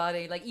on your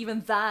body. Like even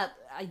that,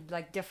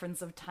 like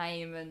difference of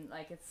time and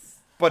like it's.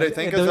 But I And-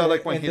 think and as well, the-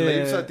 like when and he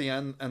leaves the- at the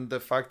end, and the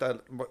fact that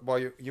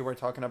what you were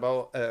talking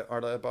about,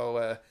 Arla,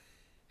 about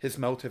his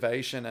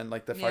motivation and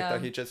like the fact Yeah.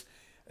 that he just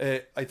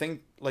I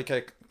think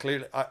like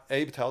clearly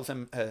Abe tells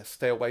him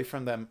stay away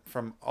from them,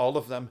 from all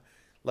of them.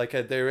 Like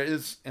there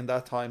is in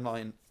that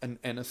timeline an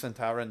innocent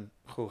Aaron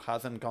who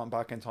hasn't gone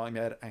back in time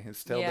yet, and he's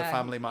still the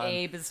family man.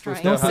 Abe is trying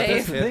still to No, but has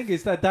that's save. the thing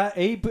is that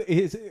Abe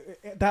is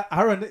that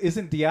Aaron is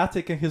in the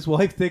attic and his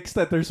wife thinks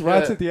that there's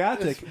rats in the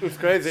attic. It's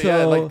crazy, So-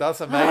 yeah. Like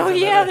that's amazing. Oh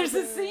isn't yeah, it? there's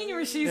a scene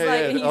where she's Yeah, like,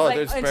 yeah. and he's Oh, like,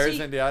 there's and birds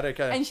she, in the attic.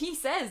 and he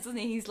says, doesn't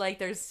he? He's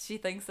like, she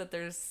thinks that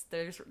there's,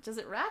 does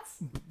it rats?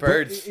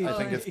 Birds. But I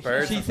think it's she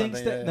birds. She or thinks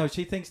something, that yeah. no,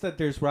 she thinks that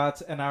there's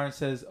rats, and Aaron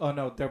says, "Oh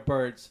no, they're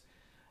birds.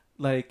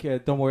 Like,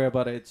 don't worry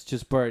about it. It's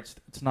just birds.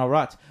 It's not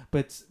rats." But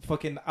it's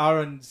fucking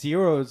Aaron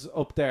Zero's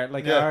up there,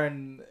 like Yeah.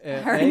 Aaron,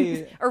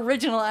 Aaron,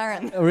 original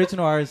Aaron.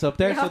 original Aaron's up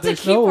there. You So have to there's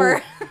keep no,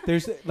 her.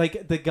 there's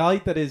like the guy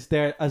that is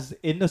there as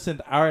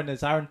innocent Aaron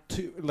is Aaron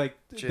too, like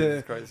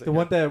Jesus Christ, the yeah.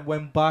 one that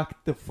went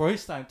back the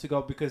first time to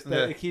go because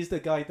Yeah. he's the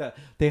guy that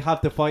they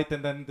have the fight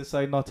and then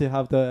decide not to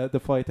have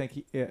the fight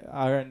and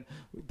Aaron,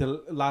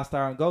 the last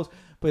Aaron goes.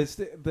 But it's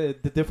the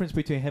difference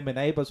between him and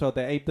Abe as well.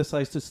 That Abe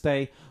decides to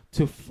stay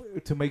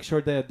to make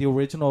sure that the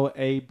original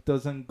Abe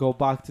doesn't go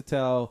back to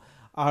tell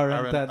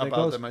Aaron that it about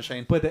goes. the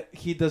machine. But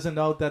he doesn't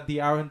know that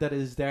the Aaron that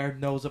is there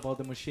knows about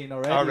the machine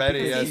already.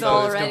 Yeah. he's So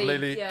already- it's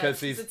completely yeah, because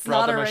he's it's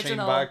brought not the machine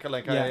original. back.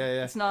 Like, Yeah.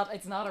 yeah. It's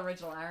not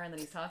original Aaron that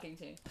he's talking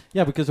to.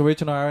 Yeah, because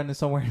original Aaron is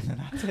somewhere in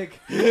an attic.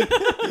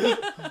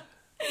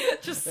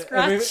 Just It,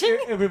 scratching.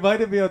 it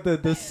reminded me of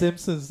the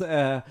Simpsons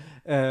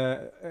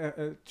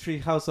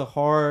Treehouse of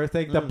Horror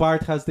thing. That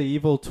Bart has the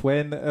evil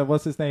twin.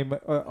 What's his name?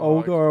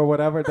 Ogre or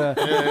whatever.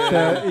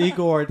 The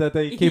Igor that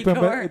they keep him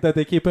Igor. in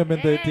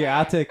the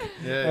attic.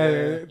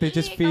 Yeah. They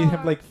just feed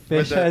him like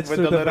fish With heads the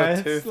through the little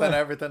vents. tooth and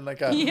everything like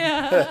that.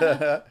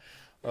 Yeah.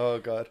 Oh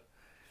god.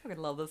 I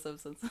fucking love The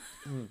Simpsons.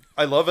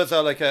 I love as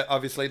well. Like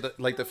obviously,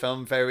 the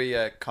film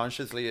very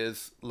consciously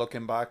is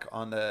looking back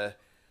on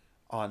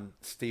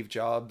Steve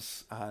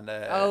Jobs and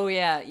Oh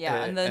yeah,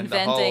 and then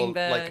inventing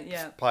the whole, the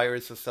like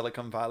Pirates of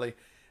Silicon Valley,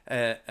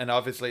 and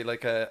obviously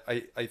like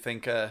I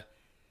think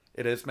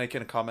it is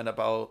making a comment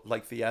about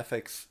like the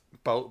ethics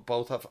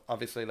both of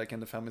obviously like in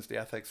the film is the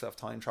ethics of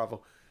time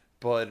travel,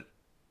 but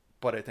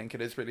I think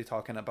it is really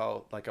talking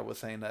about, like I was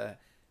saying,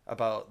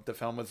 about the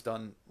film was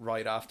done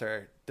right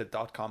after the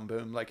 .com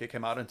boom. Like it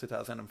came out in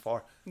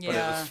 2004, but it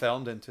Yeah. was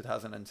filmed in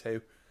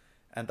 2002.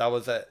 And that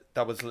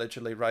was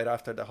literally right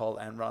after the whole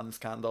Enron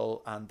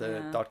scandal and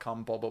the Yeah.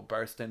 .com bubble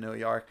burst in New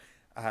York,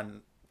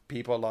 and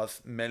people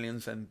lost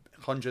millions and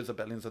hundreds of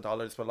billions of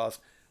dollars were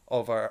lost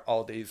over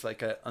all these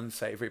like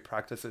unsavory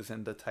practices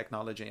in the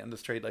technology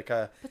industry. Like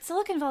But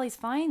Silicon Valley's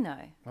fine now.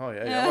 oh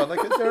yeah, well like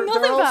they're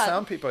Nothing all bad.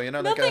 sound people, you know.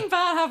 Like Nothing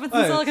bad happens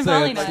in Silicon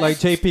Valley it's now. like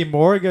JP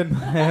Morgan.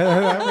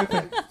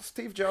 Everything.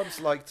 Steve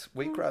Jobs liked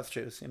wheatgrass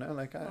juice, you know.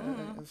 Like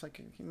it's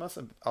like he must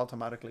have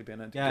automatically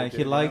been into. Yeah, good he dude,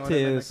 you know liked what I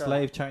mean? to Like,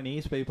 slave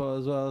Chinese people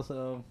as well.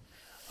 So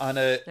and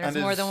There's and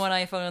more his- than one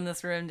iPhone in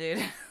this room,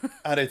 dude.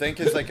 And I think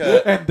it's like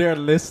a and they're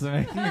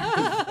listening.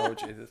 oh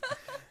Jesus.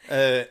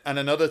 And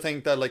another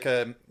thing that like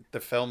the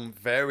film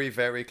very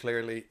very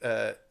clearly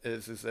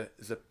is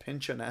a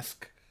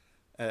Pynchon-esque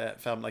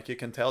film. Like you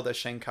can tell that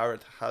Shane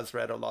Carruth has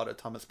read a lot of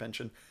Thomas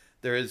Pynchon.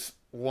 There is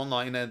one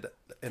line in it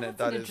That's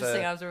that an is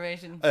interesting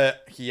observation.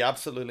 he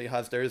absolutely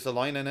has. There is a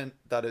line in it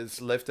that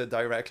is lifted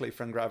directly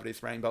from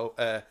Gravity's Rainbow.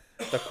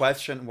 The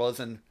question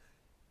wasn't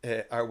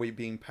are we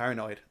being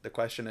paranoid? The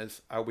question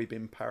is, are we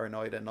being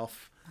paranoid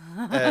enough?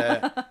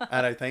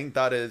 And I think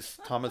that is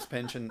Thomas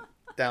Pynchon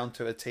down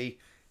to a T.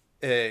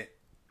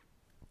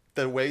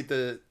 The way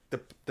the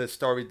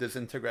story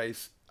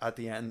disintegrates at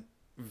the end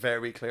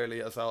very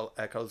clearly as well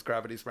echoes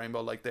Gravity's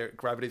Rainbow. Like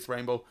Gravity's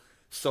Rainbow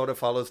sort of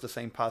follows the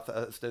same path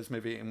as this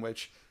movie, in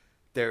which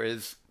there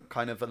is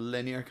kind of a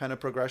linear kind of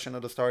progression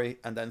of the story,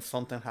 and then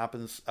something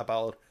happens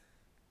about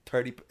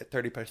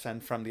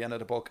 30% from the end of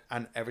the book,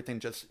 and everything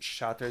just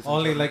shatters.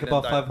 Only into like random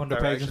about 500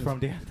 pages directions. from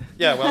the end.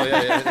 Yeah, well,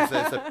 yeah,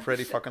 it's a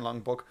pretty fucking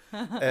long book.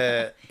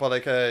 But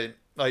like,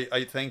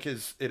 I think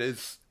it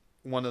is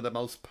one of the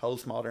most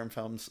postmodern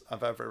films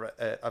I've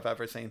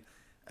ever seen,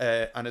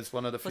 and it's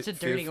one of the Such a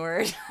few- dirty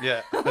word.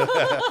 Yeah.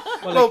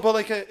 Well, but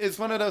like it's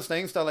one of those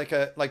things that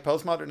like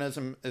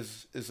postmodernism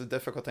is a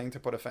difficult thing to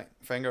put a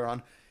finger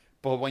on,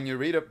 but when you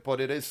read it,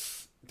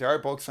 there are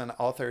books and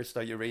authors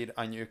that you read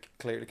and you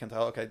clearly can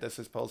tell, okay, this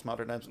is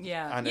postmodernism.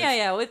 Yeah, And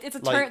yeah. It's a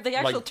term. The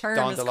actual like term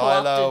Don is DeLillo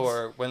co-opted.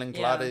 or William Yeah.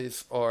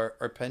 Gladys or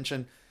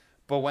Pynchon.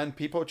 But when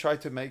people try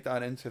to make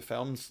that into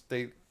films,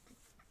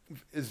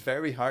 it's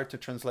very hard to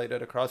translate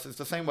it across. It's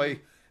the same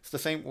way. It's the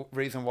same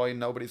reason why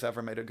nobody's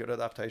ever made a good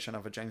adaptation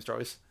of a James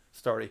Joyce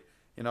story.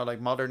 You know,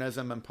 like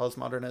modernism and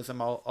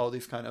postmodernism, all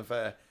these kind of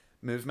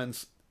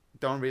movements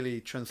don't really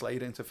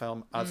translate into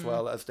film as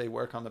well as they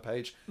work on the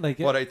page. Like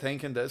But I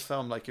think in this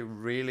film, like it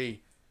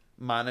really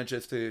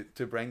manages to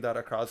bring that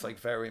across like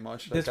very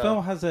much. This Like,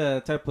 film has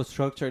a type of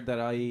structure that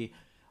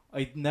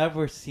I'd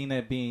never seen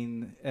it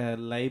being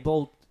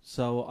labeled,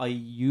 so I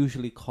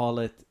usually call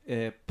it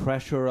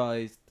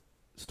pressurized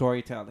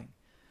storytelling.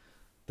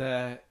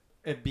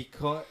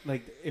 Because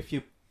like if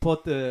you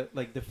put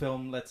the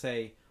film, let's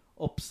say,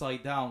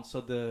 upside down.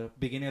 So the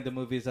beginning of the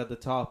movie is at the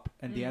top,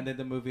 and the end of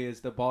the movie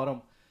is the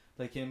bottom.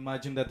 Like,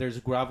 imagine that there's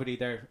gravity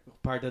there.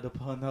 Part of the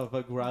pun of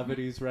a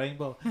gravity's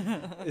rainbow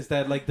is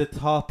that, like, the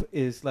top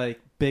is, like,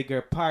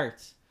 bigger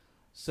parts.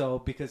 So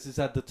because it's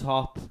at the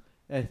top,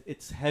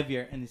 it's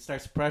heavier, and it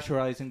starts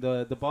pressurizing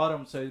the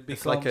bottom. So it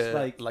becomes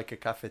like a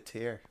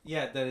cafetiere.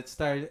 Yeah, that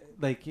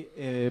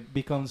it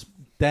becomes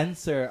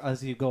denser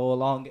as you go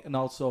along, and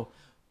also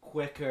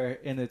quicker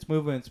in its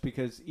movements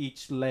because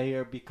each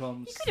layer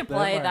becomes. You could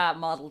apply thinner. that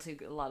model to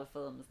a lot of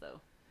films,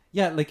 though.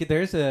 Yeah, like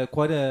there's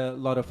quite a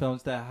lot of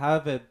films that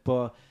have it,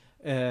 but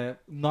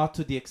not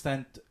to the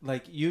extent.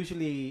 Like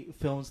usually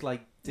films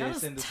like Not this,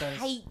 as in the sense.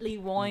 tightly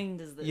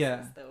wound as this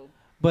Yeah. is, though.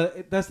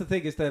 But that's the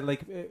thing is that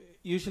like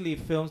usually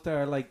films that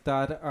are like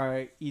that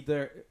are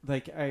either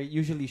like are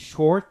usually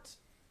short,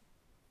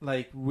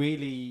 like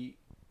really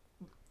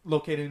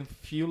located in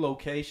few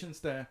locations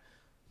that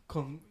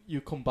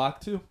you come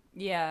back to.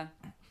 Yeah.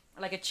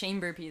 Like a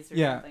chamber piece or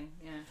Yeah. something.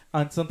 Yeah.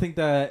 And something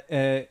that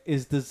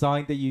is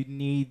designed that you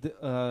need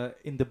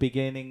in the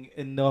beginning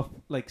enough,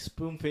 like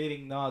spoon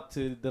feeding, not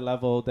to the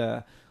level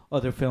that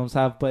other films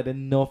have, but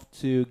enough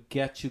to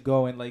get you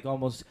going, like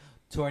almost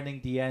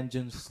turning the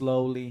engine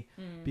slowly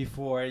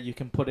before you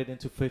can put it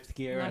into fifth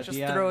gear Not at just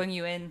the end. throwing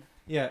you in.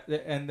 Yeah,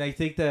 and I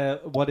think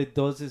that what it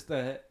does is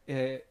that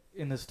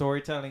in a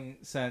storytelling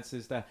sense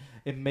is that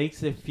it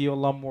makes it feel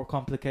a lot more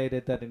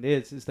complicated than it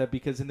is. Is that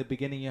because in the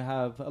beginning you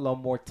have a lot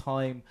more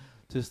time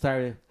to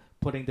start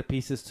putting the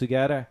pieces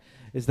together.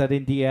 Is that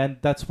in the end,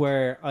 that's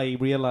where I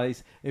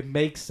realize it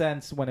makes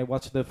sense when I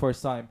watched it the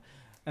first time.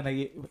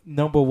 And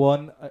number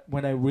one,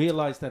 when I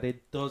realized that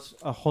it does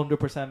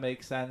 100%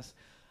 make sense,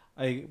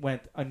 I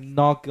went, I'm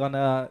not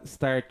gonna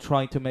start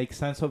trying to make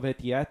sense of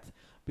it yet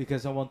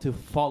because I want to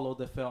follow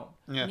the film.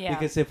 Yeah. Yeah.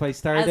 Because if I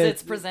started, As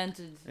it's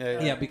presented.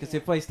 yeah, because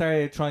if I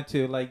started trying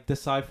to like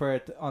decipher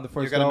it on the You're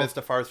first gonna go, miss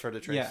the forest for the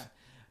trees. yeah.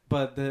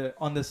 But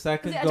on the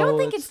second I go, don't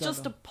think it's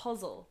just a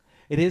puzzle.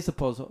 It is a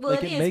puzzle. Well,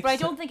 like, it is, makes but I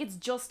se- don't think it's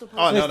just a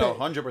puzzle. Oh no, Yes, no,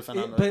 but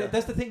 100%. But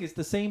that's the thing. It's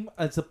the same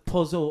as a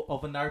puzzle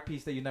of an art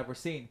piece that you've never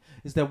seen.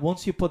 Is that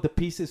once you put the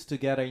pieces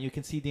together, you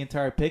can see the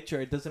entire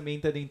picture. It doesn't mean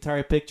that the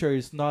entire picture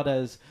is not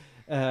as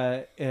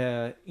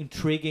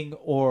intriguing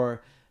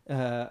or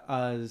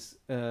as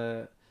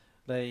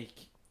like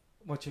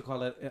what you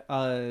call it,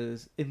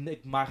 as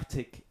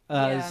enigmatic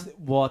as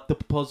what the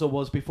puzzle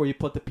was before you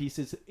put the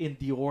pieces in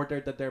the order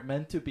that they're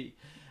meant to be.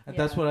 And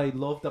that's what I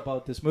loved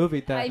about this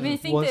movie. That I mean, I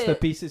think once the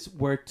that- pieces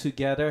were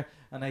together,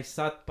 and I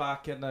sat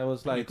back and I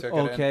was And you like, took it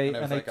in, okay, and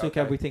it was and I like, took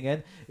okay. everything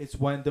in. It's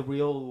when the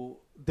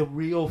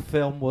real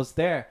film was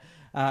there,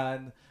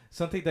 and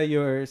something that you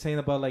were saying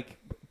about like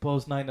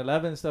post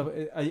 9/11 stuff.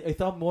 I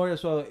thought more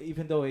as well,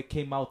 even though it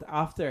came out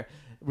after,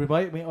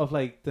 reminded me of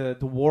like the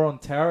war on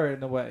terror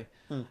in a way,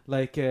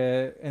 like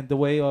in the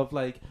way of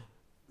like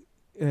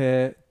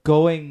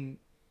going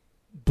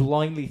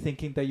blindly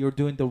thinking that you're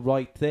doing the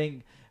right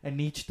thing. And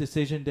each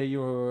decision that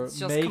you're It's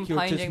just you're just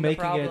compounding the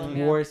making problem, it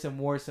yeah. worse and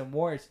worse and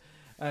worse.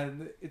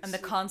 And it's And the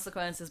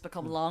consequences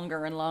become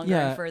longer and longer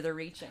Yeah. and further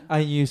reaching.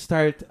 and you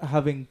start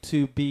having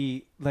to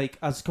be like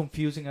as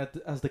confusing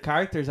as the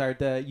characters are,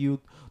 that you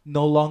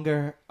no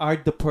longer are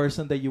the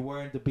person that you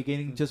were in the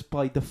beginning just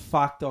by the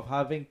fact of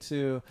having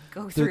to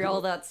Go through all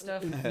that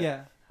stuff.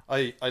 yeah.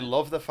 I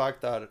love the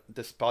fact that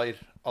despite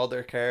all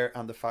their care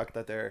and the fact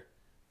that they're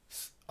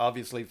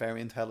obviously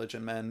very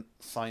intelligent men,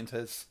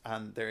 scientists,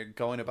 and they're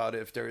going about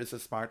it, if there is a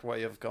smart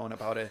way of going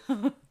about it,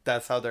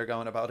 that's how they're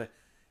going about it.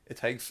 It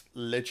takes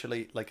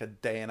literally like a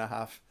day and a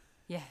half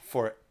Yeah.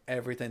 for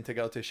everything to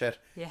go to shit.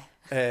 Yeah.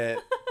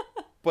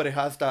 But it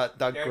has that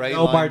great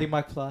No line. Marty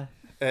McFly.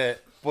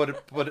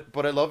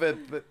 But I love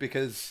it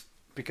because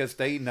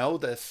they know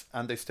this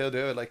and they still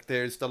do it. Like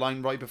there's the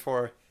line right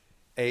before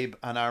Abe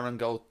and Aaron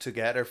go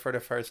together for the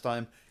first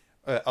time.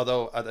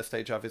 Although at this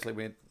stage, obviously,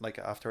 we like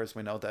afterwards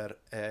we know that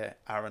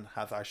Aaron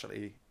has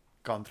actually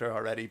gone through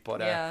already. But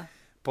Yeah.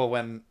 but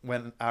when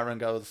Aaron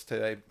goes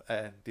to Abe,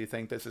 do you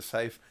think this is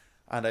safe?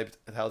 And Abe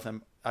tells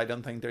him, I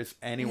don't think there's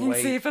any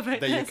way Safe about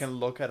that you this. can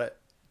look at it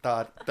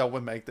that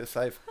would make this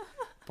safe.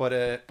 But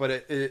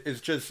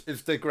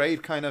it's the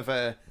great kind of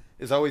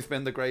it's always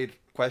been the great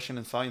question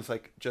in science.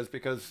 Like just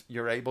because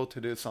you're able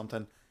to do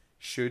something,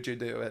 should you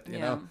do it? You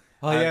Yeah. know.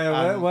 Oh And-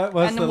 yeah, and- what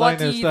was And the what line?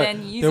 do Is you that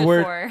then use there it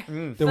were, for?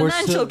 there were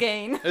Financial so,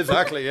 gain.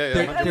 Exactly. Yeah.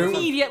 Yeah. There-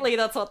 Immediately,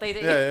 that's what they do.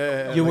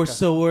 yeah. you were Like,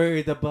 so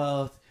worried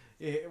about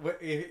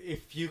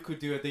if you could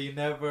do it that you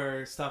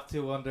never stopped to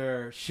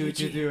wonder should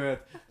you do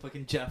it.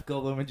 Fucking Jeff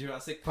Goldblum in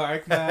Jurassic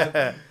Park,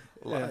 man.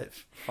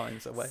 life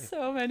finds a way.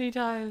 So many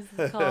times.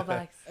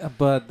 Callbacks.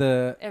 But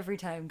the Every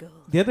time gold.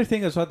 other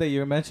thing as well that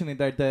you're mentioning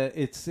there, that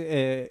it's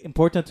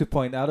important to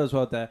point out as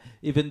well that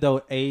even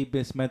though Abe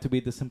is meant to be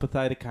the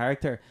sympathetic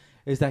character,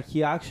 is that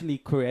he actually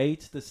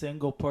creates the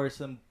single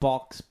person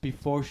box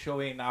before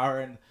showing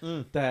Aaron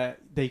that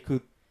they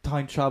could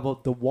time travel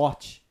the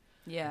watch.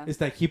 Yeah. Is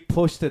that he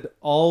pushed it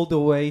all the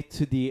way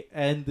to the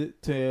end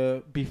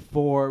to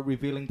before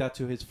revealing that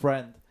to his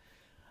friend.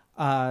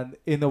 And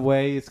in a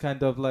way, it's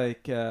kind of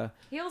like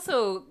He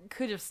also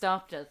could have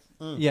stopped it.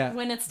 Yeah.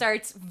 when it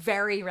starts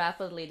very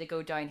rapidly to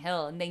go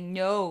downhill, and they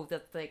know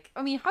that, like,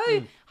 I mean, how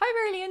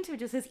early into it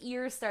does his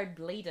ears start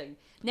bleeding?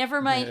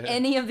 Never mind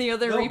any of the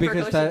other No,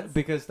 repercussions.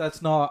 because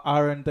that's not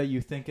Aaron that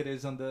you think it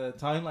is on the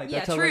timeline. Yeah,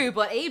 That's how, true, like-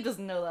 but Abe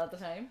doesn't know that at the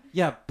time.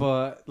 yeah,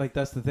 but like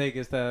that's the thing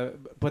is that,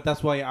 but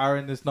that's why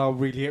Aaron is not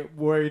really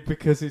worried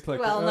because he's like,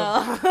 Well,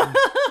 oh.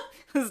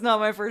 no, it's not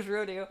my first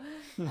rodeo.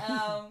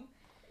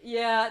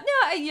 Yeah,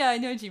 no, I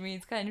know what you mean.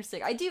 It's kind of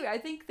interesting. I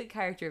think the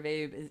character of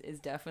Abe is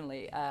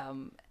definitely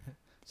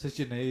Such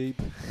an Abe.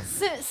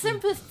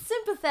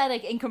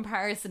 sympathetic in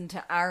comparison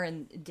to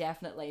Aaron,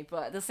 definitely.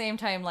 But at the same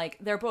time, like,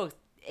 they're both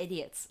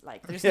idiots.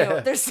 Like,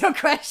 there's no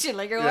question.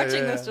 Like, you're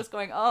watching this just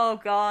going,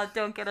 oh god,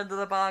 don't get into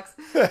the box.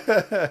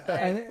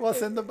 And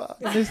What's in the box?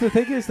 And the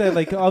thing is that,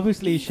 like,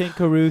 obviously Shane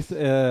Carruth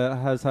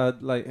has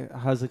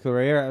a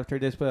career after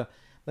this, but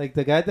like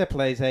the guy that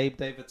plays Abe,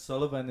 David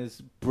Sullivan,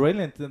 is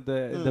brilliant in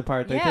the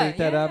part. I Yeah, think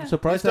that I'm He's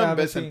surprised I done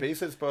haven't bits and seen.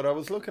 pieces, but I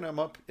was looking him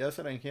up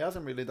yesterday. And he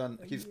hasn't really done.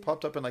 He's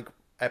popped up in like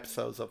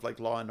episodes of like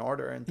Law and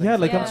Order and things. Yeah,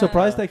 like I'm Yeah.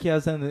 surprised that he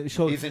hasn't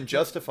shown. He's in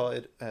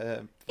Justified.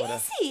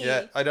 Is he?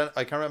 Yeah, I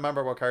can't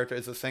remember what character.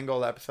 It's a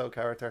single episode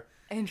character,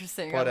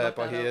 Interesting.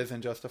 but he is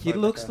in Justified. He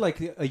looks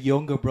like a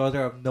younger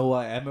brother of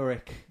Noah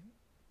Emmerich.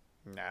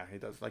 Nah, he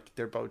does. Like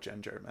they're both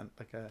ginger, man.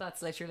 Like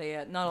That's literally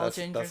it. Not all that's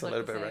gingers a look little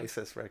the bit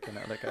same. racist, Rick. You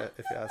know, like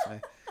if you ask me.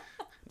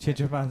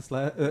 Ginger man's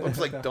Looks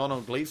like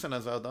Donald Gleason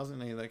as well,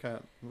 doesn't he?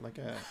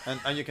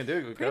 And you can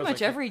do Pretty girls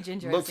much like, every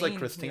ginger. I've looks like seen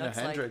Christina looks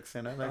like- Hendricks,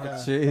 you know. Like,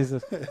 Oh,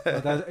 Jesus.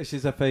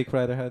 She's a fake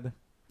redhead.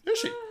 is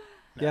she?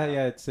 Yeah,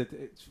 yeah, it's She's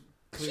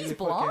clearly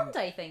blonde,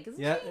 fucking- I think, isn't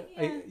Yeah,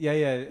 she? yeah,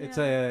 it's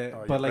a Oh,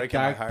 you're but like breaking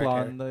my dark heart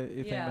blonde. here. You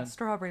think, Yeah, man.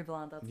 strawberry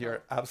blonde. That's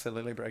You're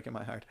absolutely breaking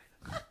my heart.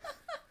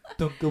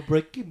 Don't go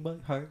breaking my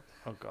heart.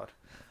 Oh God.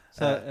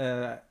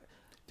 So,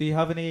 do you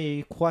have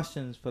any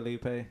questions,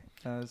 Felipe?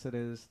 As it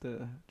is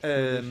the.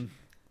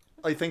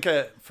 I think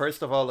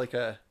first of all, like,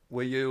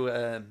 will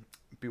you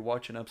be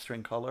watching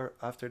Upstream Color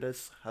after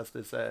this? Has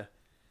this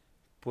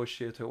pushed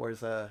you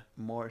towards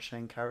more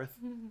Shane Carruth?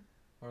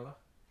 Orla?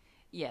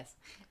 Yes.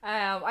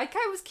 I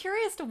kind of was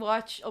curious to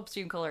watch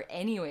Upstream Color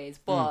anyways,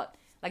 but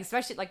like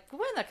especially like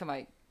when did that come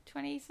out?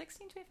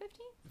 2016,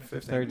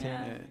 2015? 13.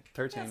 Yeah.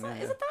 13. Is Yeah,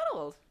 it that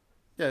old?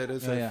 yeah, it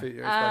is Yeah, a yeah. few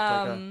years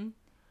back.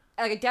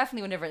 Like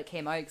definitely whenever it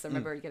came out, because I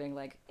remember getting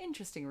like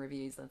interesting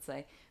reviews, let's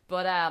say.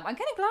 But I'm kind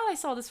of glad I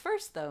saw this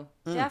first, though.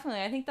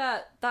 Definitely, I think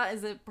that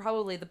is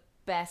probably the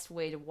best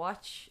way to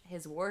watch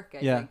his work. I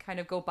think kind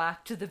of go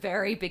back to the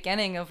very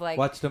beginning of like.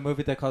 Watch the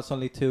movie that costs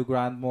only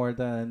 $2,000 more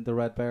than The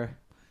Red Bear.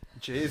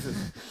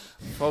 Jesus,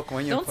 fuck!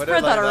 When you Don't put spread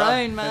it like that that,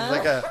 around, man.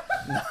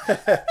 It's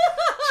like a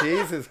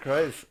Jesus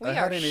Christ! We I are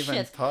hadn't even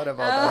shit. thought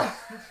about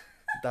that.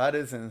 That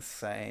is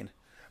insane.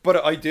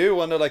 But I do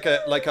wonder,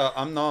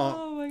 I'm not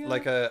Oh my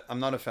God. I'm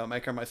not a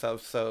filmmaker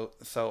myself,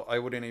 so I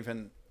wouldn't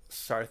even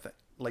start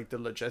like the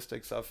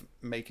logistics of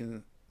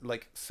making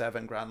like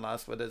 $7,000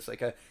 last with this. Like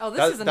this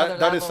is another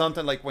that is level.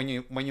 something like when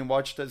you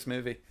watch this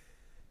movie.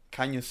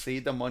 Can you see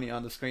the money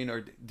on the screen,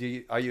 or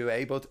are you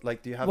able to,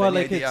 like, do you have Well, any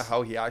like, idea it's-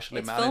 how he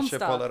actually It's managed to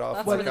film pull stock. it off?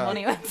 That's like where the that?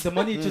 money went. The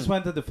money just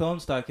went to the film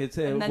stock. It's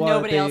And then what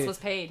nobody they- else was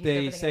paid. He did They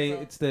everything say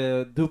himself. it's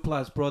the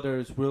Duplass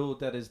brothers rule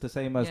that is the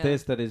same as Yeah.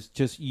 this. That is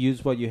just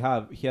use what you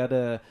have. He had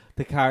the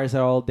cars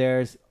are all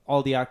theirs.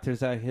 All the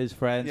actors are his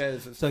friends. Yeah,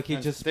 So he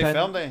just they spent-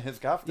 filmed it in his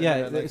gaff.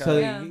 didn't they? So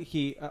Yeah.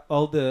 he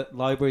all the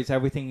libraries,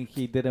 everything,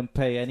 he didn't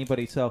pay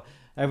anybody. So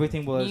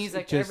everything was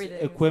Music, just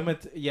everything.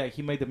 equipment. Yeah,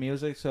 he made the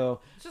music. So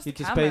It's just he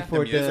just camera. paid for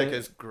the music the-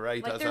 is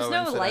great. Like, as there's well, no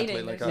incidentally,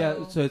 lighting, like, there's yeah.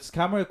 no- So it's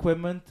camera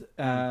equipment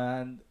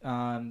and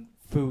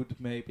food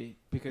maybe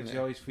because you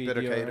always feed bit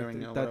of your.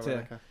 catering or That's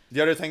whatever. it. Like,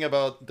 the other thing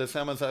about the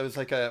film is I was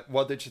like,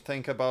 what did you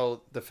think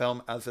about the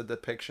film as a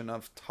depiction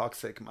of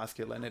toxic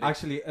masculinity?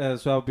 Actually,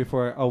 as well,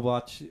 before I'll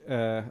watch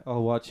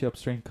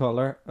Upstream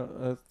Color.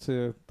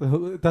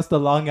 That's the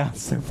long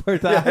answer for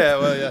that. yeah,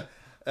 well, yeah.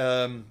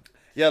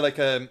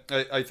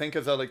 I think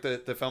as well, like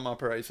the film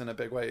operates in a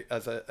big way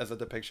as a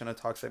depiction of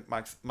toxic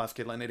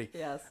masculinity.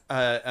 Yes.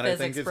 And I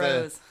think Physics it's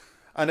bros.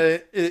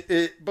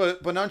 and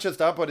but not just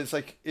that, but it's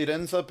like it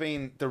ends up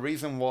being the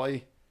reason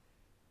why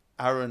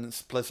Aaron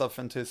splits up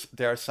into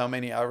there are so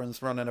many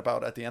Aarons running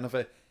about at the end of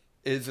it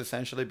is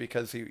essentially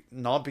because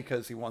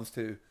he wants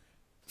to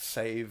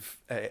save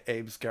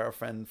Abe's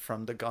girlfriend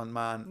from the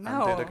gunman No.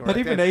 and did the Not correct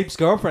even thing. Abe's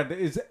girlfriend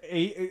is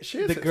She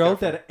is the his girl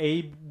girlfriend. that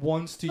Abe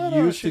wants to No,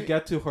 use she- to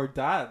get to her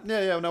dad.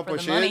 Yeah, no, For but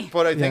the she money.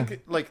 but I Yeah.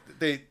 think like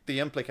the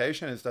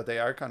implication is that they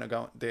are kind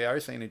of they are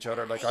seeing each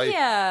other. Like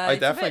Yeah, I it's a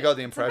definitely bit- got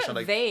the it's a bit impression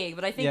like vague,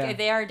 but I think Yeah.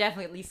 they are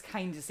definitely at least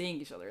kind of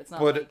seeing each other. It's not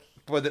but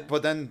like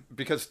but then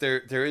because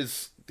there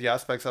is the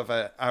aspects of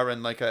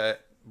Aaron like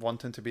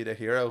wanting to be the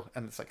hero,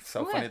 and it's like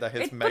so funny that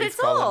his but mates it's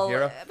call all, him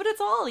hero. But it's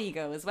all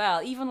ego as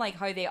well. Even like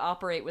how they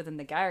operate within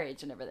the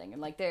garage and everything,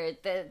 and like they're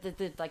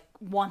like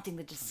wanting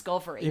the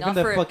discovery, Even not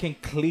the for. fucking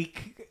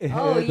clique.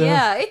 Oh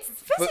yeah, it's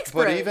physics,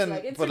 but bros. even-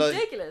 like, it's but,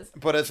 ridiculous.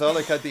 But it's all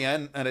like at the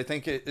end, and I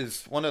think it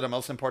is one of the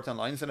most important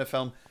lines in the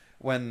film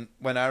when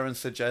Aaron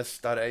suggests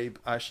that Abe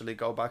actually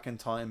go back in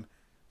time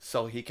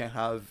so he can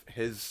have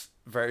his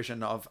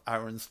version of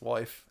Aaron's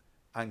wife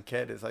and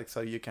kid. It's like,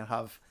 so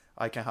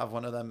I can have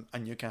one of them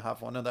and you can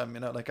have one of them,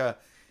 like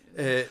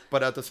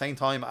but at the same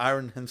time,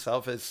 Aaron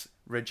himself is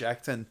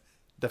rejecting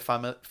the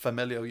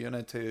familial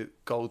unit to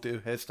go do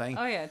his thing.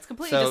 Oh yeah, it's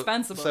completely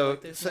dispensable.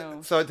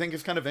 So I think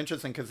it's kind of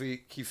interesting because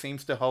he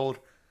seems to hold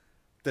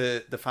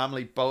the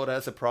family both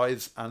as a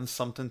prize and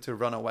something to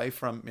run away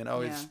from.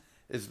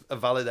 Is a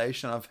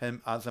validation of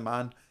him as a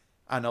man,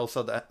 and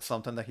also that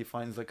something that he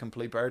finds a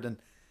complete burden.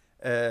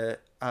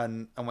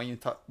 And when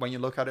you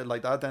look at it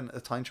like that, then a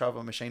time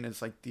travel machine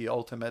is like the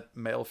ultimate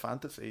male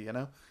fantasy,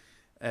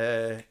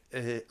 I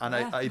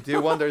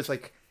do wonder, it's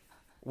like,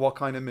 what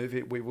kind of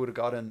movie we would have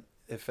gotten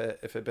if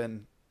it had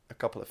been a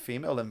couple of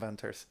female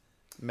inventors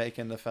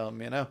making the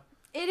film, It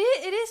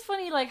is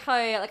funny, like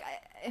how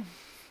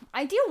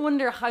I do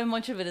wonder how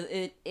much of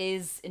it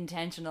is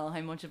intentional,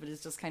 how much of it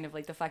is just kind of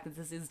like the fact that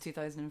this is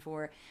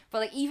 2004. But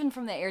like even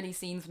from the early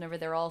scenes, whenever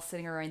they're all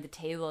sitting around the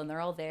table and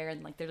they're all there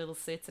in like their little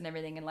suits and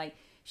everything, and like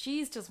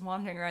she's just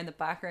wandering around the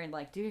background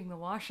like doing the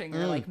washing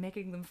or like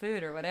making them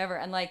food or whatever,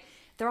 and like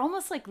they're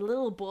almost like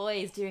little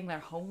boys doing their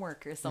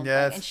homework or something,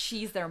 and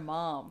she's their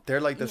mom.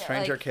 They're like the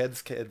Stranger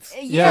kids.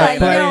 Yeah,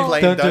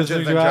 playing Dungeons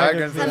and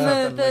Dragons.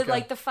 And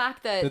the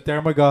fact that the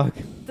Dermagog.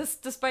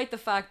 Despite the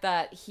fact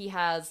that he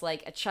has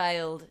like a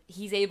child,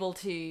 he's able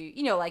to,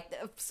 like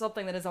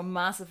something that is a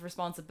massive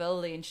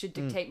responsibility and should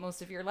dictate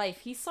most of your life.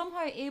 He's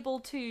somehow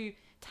able to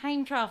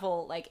time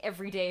travel like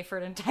every day for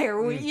an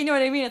entire week. You know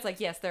what I mean? It's like,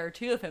 yes, there are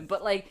two of him,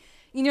 but like,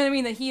 you know what I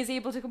mean? That he is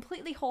able to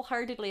completely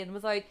wholeheartedly and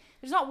without.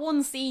 There's not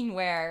one scene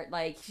where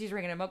like she's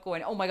ringing him up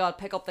going, "Oh my god,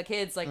 pick up the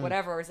kids!" Like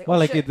whatever. Or it's like, well, oh,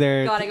 like shit,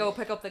 they're gotta go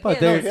pick up the but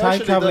kids. they're time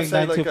traveling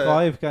 9 to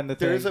 5 kind of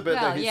thing. There is a bit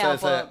that he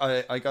says, but...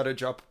 "I gotta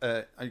drop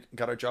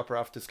her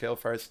off to scale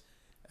first."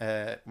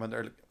 When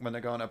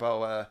they're going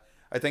about,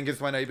 I think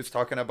it's when he was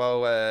talking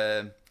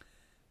about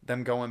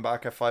them going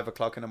back at 5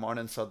 o'clock in the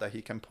morning so that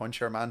he can punch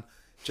her man.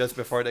 Just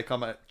before they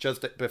come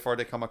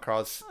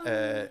across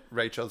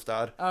Rachel's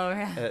dad. Oh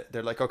yeah.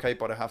 They're like, okay,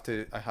 but I have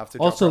to.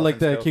 Also,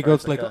 like he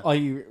goes like,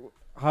 I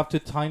have to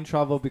time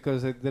travel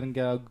because I didn't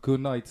get a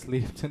good night's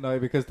sleep tonight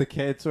because the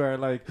kids were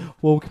like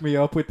woke me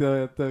up with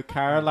the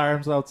car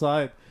alarms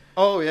outside.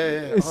 Oh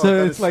yeah.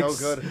 So it's like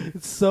so good.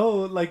 It's so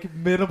like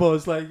minimal.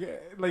 It's like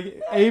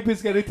Abe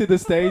is getting to the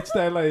stage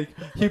that like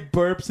he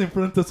burps in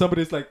front of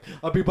somebody. It's like,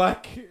 I'll be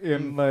back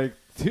in like.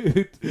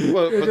 Dude,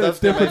 but that's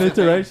different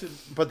iteration.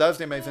 But that's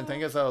the amazing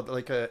thing is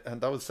that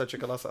and that was such a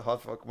colossal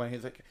hot fuck when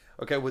he's like,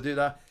 okay, we'll do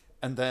that,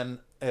 and then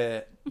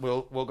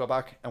we'll go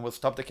back and we'll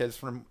stop the kids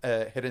from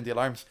hitting the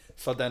alarms.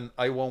 So then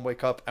I won't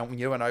wake up, and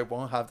you and I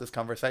won't have this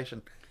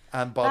conversation.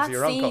 And Bob's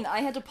your uncle. I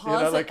had to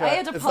pause it. I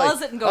had to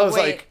pause it and go,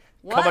 wait,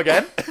 what? Come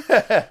again?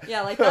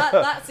 Yeah, like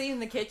that scene in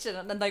the kitchen,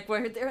 and then like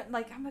where they're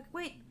like, I'm like,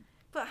 wait.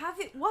 But have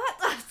you what?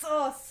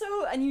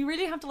 And you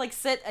really have to like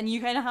sit and you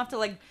kind of have to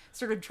like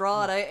sort of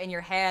draw it out in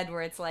your head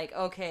where it's like,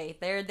 okay,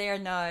 they're there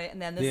now,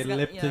 and then this the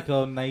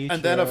elliptical nature.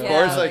 And then of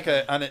course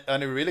and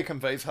it really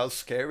conveys how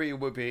scary it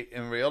would be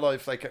in real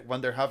life, like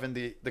when they're having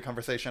the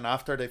conversation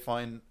after they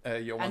find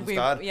Yoan's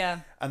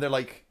dad, and they're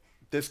like,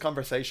 this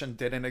conversation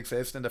didn't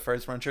exist in the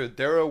first run through.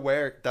 They're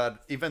aware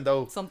that even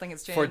though something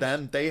has changed for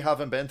them, they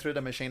haven't been through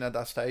the machine at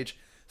that stage,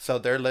 so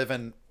they're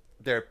living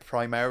their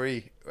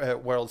primary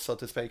world, so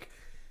to speak.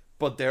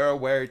 But they're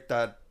aware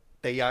that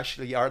they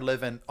actually are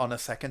living on a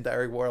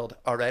secondary world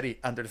already,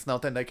 and there's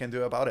nothing they can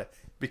do about it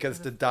because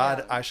the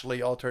dad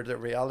actually altered the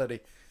reality.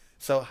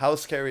 So how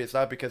scary is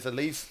that? Because at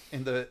least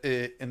in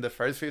the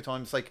first few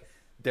times, like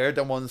they're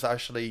the ones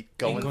actually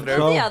going through.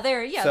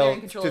 They're in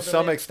control. To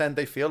some extent,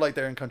 they feel like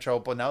they're in control,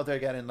 but now they're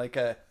getting like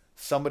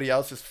somebody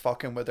else is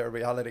fucking with their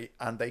reality,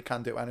 and they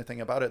can't do anything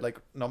about it. Like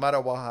no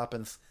matter what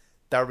happens,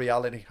 that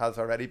reality has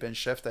already been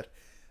shifted.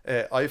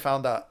 I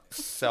found that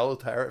so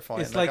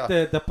terrifying. It's like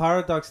the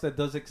paradox that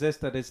does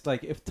exist, that it's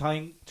like if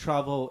time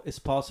travel is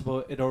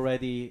possible, it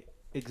already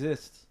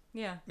exists.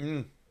 Yeah.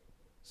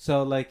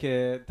 So like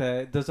it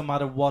doesn't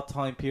matter what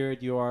time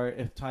period you are,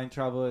 if time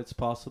travel is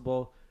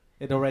possible,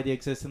 it already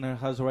exists and it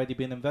has already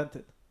been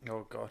invented.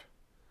 Oh god,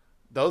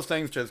 those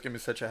things just give me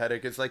such a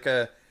headache. It's like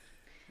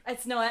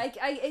it's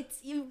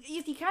you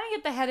kind of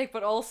get the headache,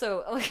 but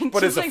also like.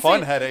 But it's a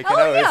fun headache, you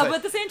know. Yeah, but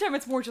at the same time,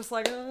 it's more just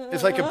like.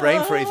 It's like a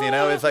brain freeze, you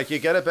know. It's like you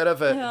get a bit of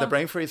the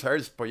brain freeze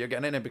hurts, but you're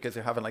getting it because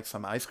you're having like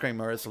some ice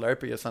cream or a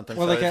Slurpee or something.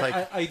 Well, so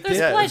like it's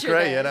it's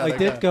great. You know, I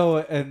did go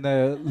and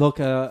look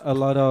a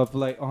lot of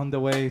like on the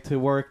way to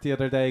work the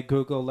other day.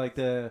 Google like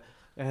the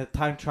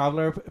time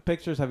traveler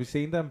pictures. Have you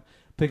seen them?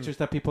 Pictures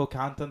that people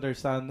can't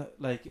understand.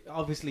 Like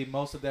obviously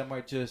most of them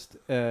are just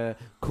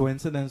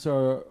coincidence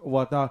or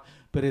whatnot,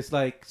 but it's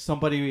like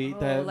somebody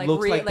that like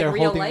looks like they're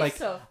holding like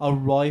stuff. a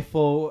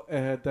rifle,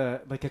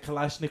 like a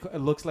Kalashnikov. It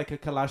looks like a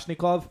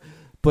Kalashnikov,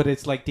 but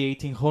it's like the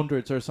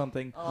 1800s or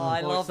something. Oh,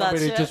 I or love that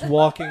somebody shit. just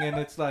walking and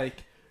it's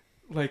like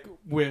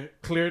we're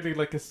clearly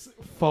like a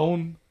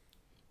phone,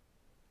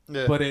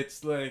 but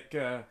it's like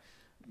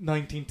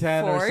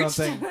 1910 Forged. or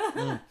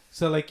something.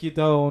 So like you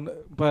don't,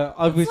 but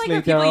obviously it's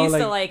like they're people all used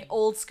like to like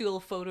old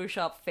school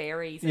Photoshop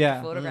fairies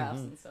into photographs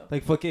and stuff.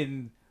 like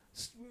fucking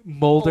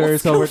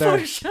molders Old over school there.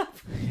 Photoshop.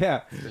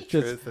 Yeah, The just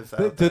truth is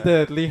do out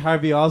there. the Lee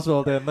Harvey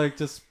Oswald and like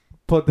just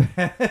put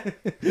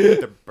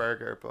The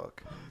Burger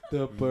Book.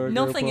 the burger.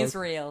 Nothing book. is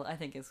real, I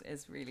think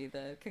is really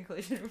the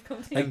conclusion we've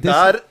come to. And And this-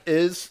 that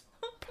is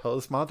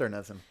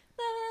postmodernism.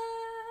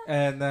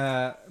 And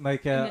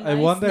like In a I nice,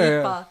 neat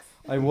wonder. box.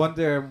 I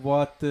wonder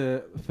what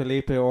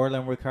Felipe,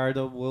 Orlan,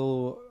 Ricardo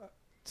will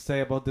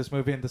say about this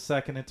movie in the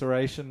second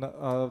iteration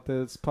of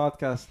this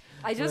podcast.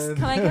 I just Um,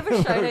 can I give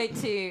a shout out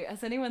to,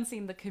 has anyone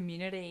seen the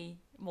Community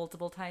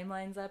multiple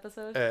timelines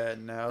episode?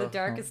 No. The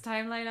Darkest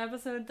Timeline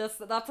episode.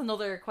 That's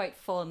another quite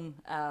fun.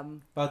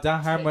 Well,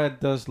 Dan Harmon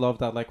does love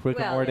that. Like Rick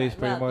and Morty is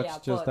pretty much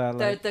just that. but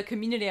Like. the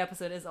Community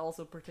episode is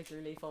also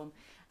particularly fun.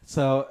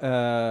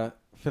 So,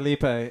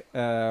 Felipe,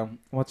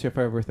 what's your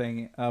favorite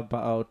thing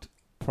about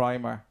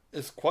Primer?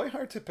 It's quite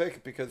hard to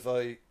pick because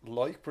I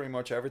like pretty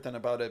much everything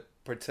about it,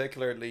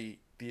 particularly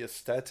the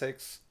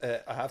aesthetics.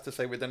 I have to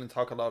say we didn't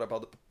talk a lot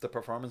about the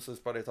performances,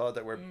 but I thought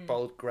that were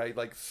both great,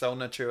 like so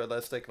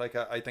naturalistic. Like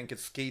I think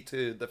it's key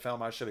to the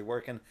film actually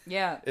working.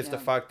 Yeah. Is the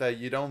yeah. fact that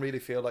you don't really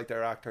feel like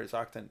they're actors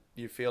acting.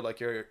 You feel like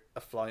you're a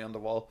fly on the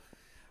wall.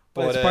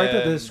 But it's part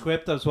of the um,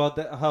 script as well.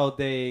 How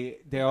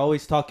they're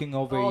always talking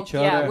over each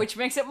Yeah, other. which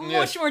makes it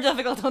much more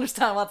difficult to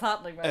understand what's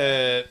happening.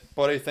 Right?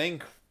 But I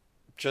think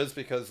just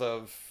because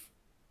of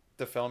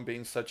the film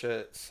being such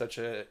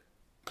a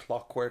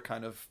clockwork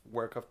kind of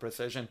work of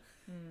precision,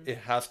 it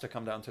has to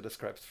come down to the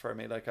script for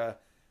me. Like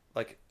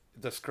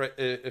the script,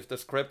 if the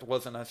script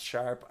wasn't as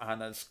sharp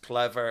and as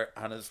clever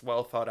and as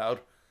well thought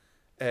out,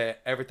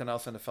 everything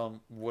else in the film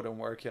wouldn't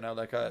work. You know,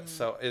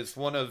 so it's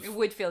one of It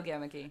would feel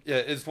gimmicky. yeah,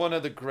 it's one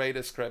of the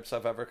greatest scripts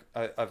I've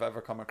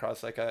ever come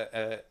across.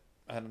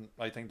 And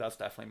I think that's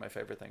definitely my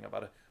favorite thing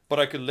about it. But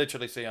I could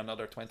literally see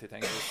another 20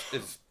 things.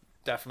 Is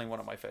definitely one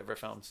of my favorite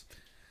films.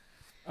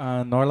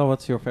 Norla,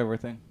 what's your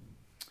favorite thing?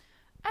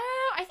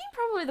 I think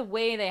probably the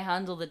way they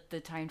handle the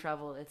time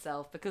travel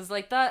itself, because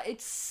like that,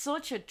 it's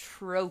such a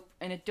trope,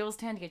 and it does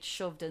tend to get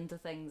shoved into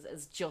things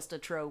as just a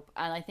trope.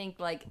 And I think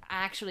like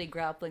actually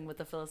grappling with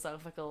the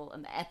philosophical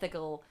and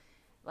ethical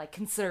like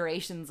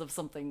considerations of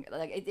something,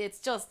 like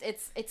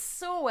it's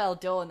so well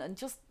done, and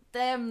just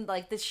them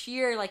like the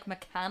sheer like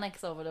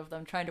mechanics of it, of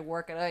them trying to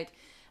work it out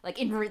like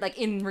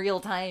in real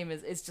time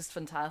is just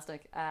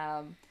fantastic.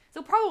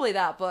 So probably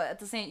that, but at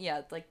the same,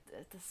 like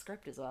the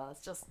script as well.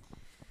 It's just,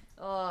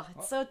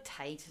 it's so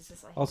tight. It's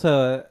just like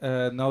Also,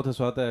 note as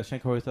well that Shane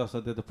Carruth also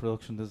did the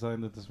production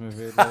design of this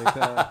movie. Like,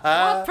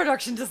 what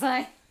production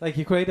design? like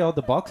he created all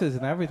the boxes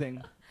and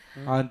everything,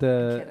 and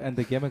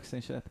the gimmicks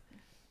and shit.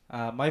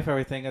 My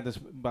favorite thing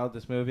about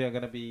this movie, I'm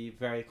gonna be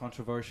very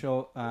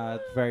controversial,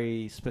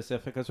 very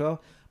specific as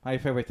well. My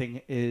favorite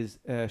thing is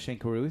Shane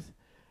Carruth.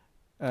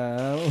 His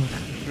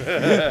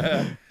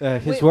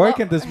Wait, work what-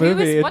 in this who was-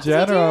 movie in what did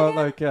he do general,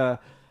 again?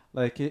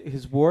 like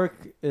his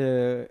work,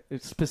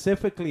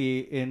 specifically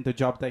in the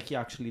job that he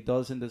actually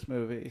does in this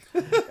movie,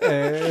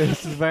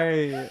 it's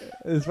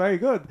very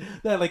good.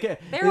 Yeah, like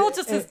They're all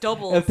just his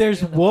doubles. If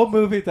there's you know, one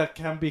movie that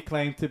can be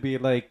claimed to be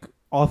like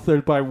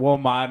authored by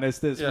one man, it's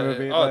this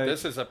movie. Oh, like,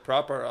 this is a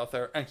proper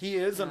author, and he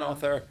is an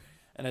author,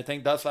 and I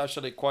think that's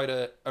actually quite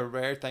a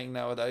rare thing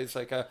nowadays.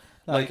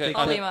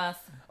 Polymath.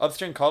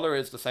 Upstream Color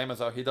is the same as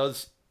that. He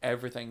does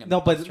everything. In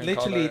No, but Upstream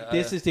literally, Color,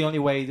 this is the only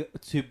way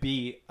to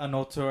be an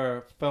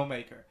auteur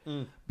filmmaker.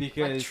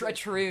 Because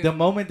True. the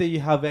moment that you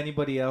have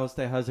anybody else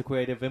that has a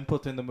creative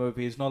input in the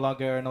movie is no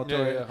longer an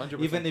auteur. Yeah,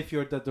 100%. Even if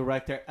you're the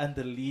director and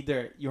the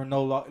leader, you're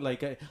no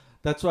longer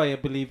that's why I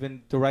believe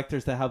in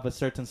directors that have a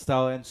certain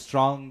style and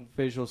strong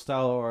visual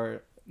style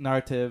or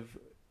narrative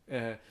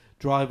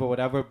drive or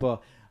whatever,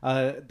 but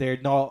they're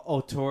not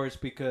auteurs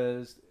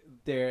because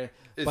they're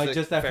it's by a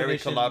just very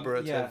definition,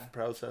 collaborative yeah.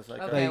 process.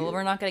 Like Okay, like- well,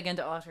 we're not going to get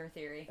into author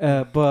theory.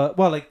 But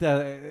well, like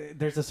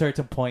there's a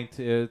certain point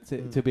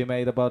to be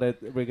made about it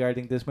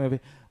regarding this movie.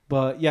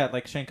 But yeah,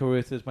 like Shane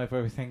Carruth is my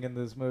favorite thing in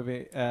this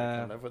movie.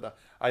 I live with that.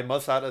 I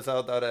must add as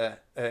well that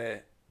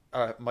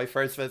my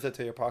first visit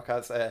to your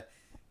podcast,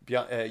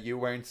 you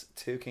weren't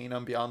too keen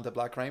on Beyond the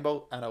Black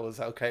Rainbow, and I was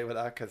okay with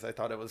that because I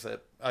thought it was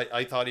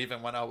I thought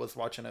even when I was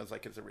watching it, I was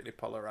like, it's a really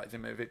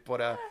polarizing movie.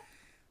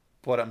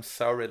 But I'm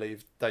so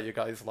relieved that you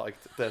guys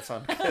liked this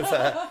one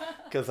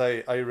because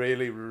I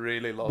really,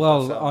 really love well,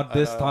 this film. on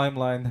this And,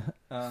 timeline,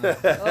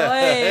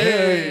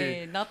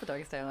 Oi, not the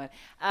Darkest Timeline.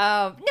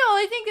 No,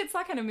 I think it's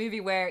that kind of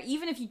movie where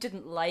even if you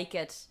didn't like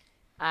it,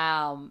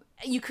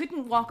 you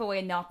couldn't walk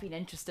away not being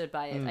interested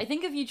by it. I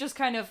think if you just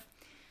kind of,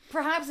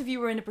 perhaps if you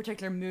were in a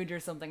particular mood or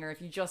something, or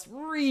if you just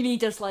really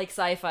dislike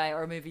sci-fi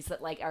or movies that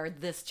like are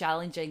this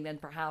challenging, then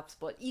perhaps.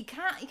 But you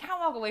can't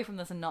walk away from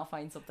this and not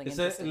find something it's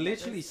a interesting. about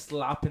literally this.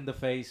 slap in the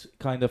face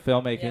kind of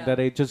filmmaking Yeah. that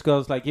it just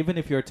goes like, even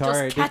if you're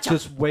tired, it catch up.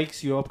 just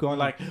wakes you up, going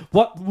like,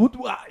 what would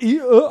No,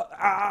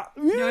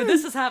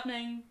 this is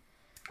happening.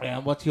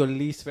 And what's your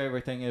least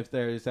favorite thing, if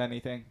there is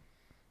anything?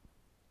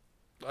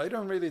 I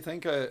don't really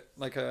think I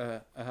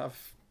have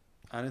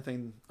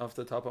anything off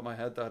the top of my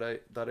head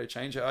that I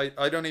change.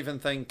 I don't even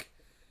think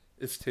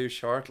it's too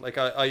short. Like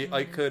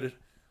I could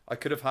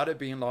have had it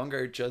being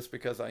longer just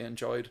because I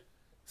enjoyed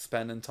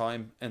spending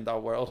time in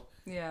that world.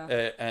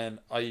 Yeah. And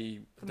I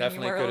The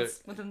definitely many could worlds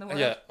have, within the world.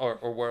 yeah,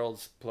 or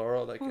worlds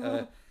plural, like,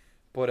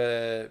 but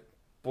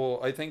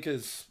I think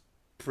is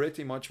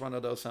pretty much one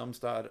of those films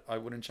that I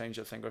wouldn't change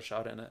a single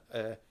shot in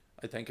it.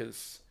 I think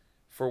is,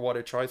 for what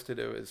it tries to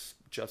do, is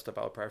just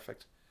about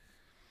perfect.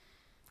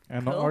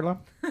 And Cool. Orla?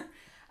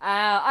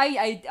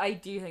 I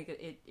do think that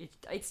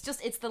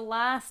it's the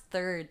last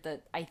third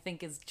that I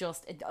think is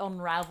just, it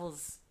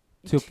unravels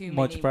Too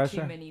much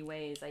pressure. too many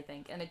ways, I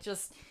think, and it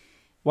just.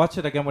 Watch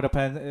it again with a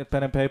pen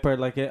and paper.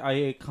 Like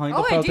I kind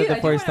of I felt do. it the I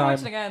do first want to watch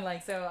time. it again.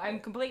 Like, so I'm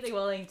completely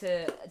willing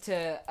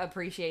to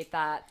appreciate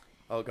that.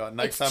 Oh god,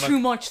 It's too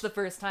much the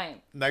first time.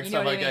 next You know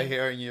time what I get mean?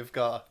 here and you've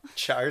got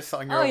charts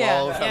on your Oh,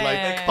 yeah. walls Yeah, and like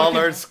yeah, the yeah.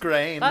 colours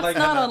grain. That's Like-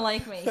 not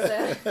unlike me.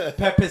 So.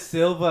 Pepe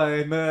Silva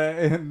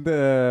in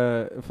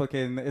the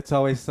fucking It's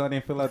Always Sunny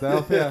in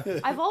Philadelphia.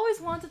 I've always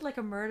wanted like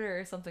a murder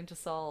or something to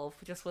solve,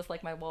 just with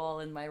like my wall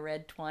and my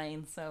red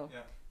twine. So Yeah.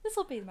 this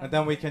will be my. And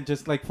then we can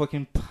just like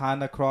fucking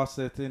pan across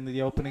it in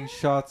the opening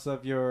shots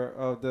of your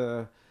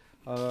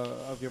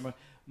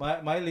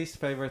my least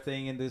favorite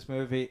thing in this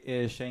movie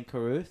is Shane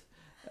Carruth.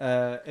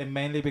 And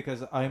mainly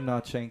because I'm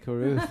not Shane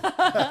Carruth.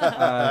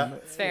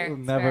 It's fair, Will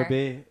it's never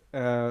fair.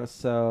 be.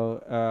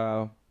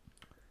 So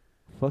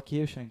fuck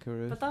you, Shane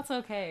Carruth. But that's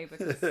okay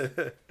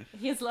because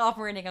he's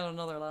operating on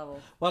another level.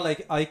 Well,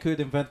 like I could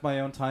invent my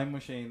own time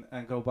machine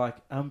and go back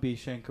and be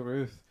Shane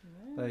Carruth.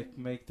 Like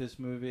make this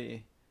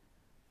movie.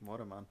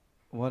 What a man.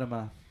 What am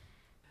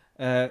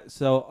I?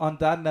 So on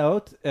that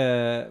note,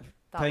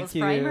 That thank was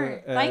you.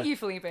 Primer. Thank you,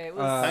 Felipe. It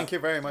was. Thank you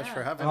very much yeah.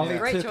 for having Only me.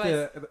 Great took choice.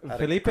 Had a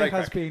Felipe great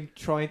has crack. been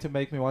trying to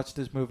make me watch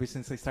this movie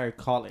since I started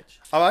college.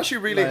 I'm actually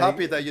really Like,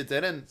 happy that you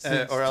didn't,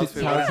 Since or else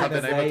we wouldn't have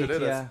been able to 2008, do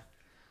this. yeah.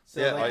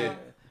 So Yeah, like, I-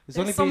 it's There's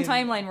only some been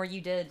timeline where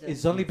you did.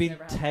 it's and only been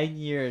never happened. 10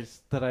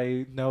 years that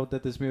I know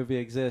that this movie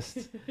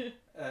exists.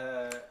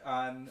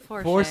 And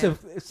For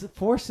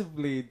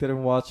forcibly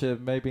didn't watch it,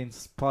 maybe in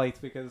spite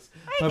because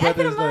my I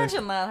brother can is like,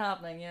 imagine that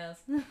happening. Yes.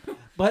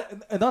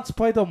 but not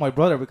spite of my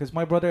brother because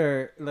my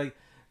brother, like,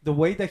 the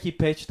way that he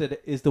pitched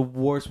it is the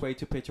worst way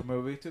to pitch a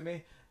movie to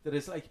me. That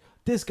is like,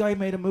 this guy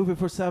made a movie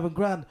for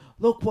 $7,000.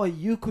 Look what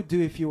you could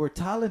do if you were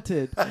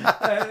talented. Kind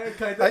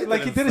of, I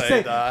like didn't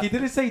say that. he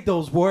didn't say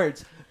those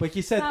words, but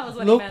he said, That was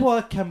what he look meant.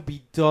 what can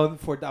be done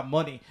for that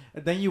money.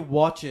 And then you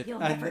watch it You'll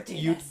never and do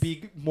you'd this.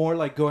 be more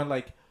like going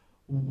like,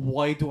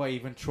 why do I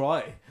even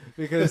try?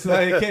 Because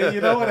like, you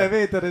know what I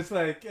mean? That it's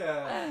like,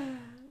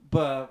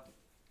 but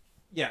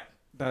yeah.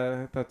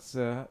 That's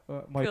my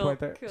Cool, point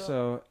there. cool.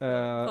 So,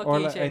 Fuck you,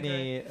 Orla, Shane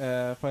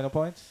any final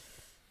points?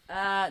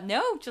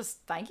 No, just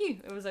thank you.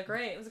 It was a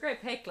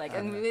great pick. Like,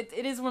 and it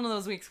is one of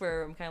those weeks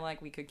where I'm kind of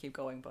like we could keep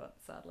going, but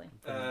sadly.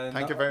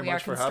 Thank you very We are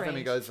much for having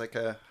me, constrained.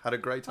 guys. Like, had a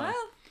great time.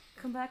 Well,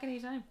 come back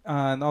anytime.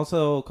 And also,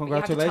 you have to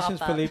congratulations,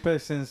 top that.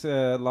 Felipe, since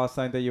last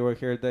time that you were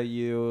here, that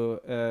you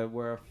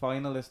were a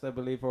finalist, I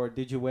believe, or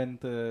did you win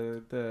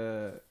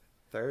the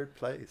Third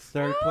place.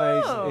 third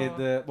place Oh. in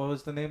the, what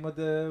was the name of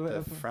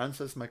The the...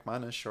 Francis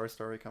McManus short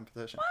story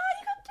competition. Oh,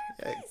 you got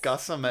third Yeah, place. got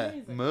some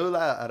Amazing.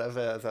 moolah out of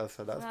it as well,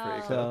 so that's pretty Wow.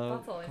 cool. So,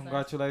 That's always nice.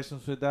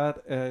 congratulations with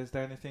that. Is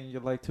there anything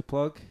you'd like to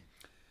plug?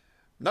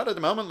 Not at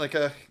the moment. Like,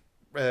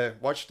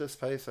 watch this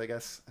space, I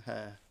guess,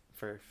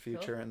 for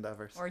future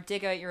endeavors. Or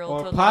dig out your old.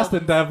 Or Totally past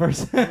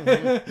Dubbins.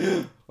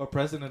 endeavors? Or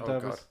present Oh,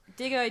 endeavors?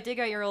 Dig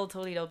out your old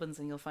Totally Dubbins,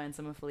 and you'll find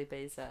some of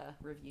Felipe's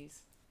reviews.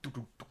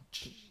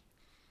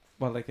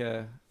 Well, like,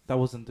 that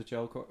wasn't the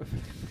joke.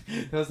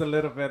 That was a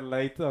little bit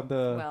late on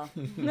the...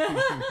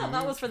 Well,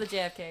 that was for the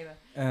JFK.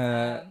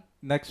 But,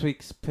 Next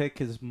week's pick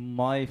is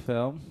my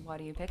film, what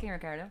are you picking,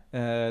 Ricardo?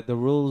 The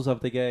Rules of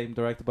the Game,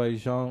 directed by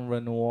Jean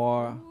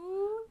Renoir,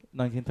 Ooh,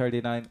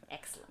 1939.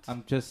 excellent.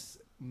 I'm just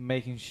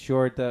making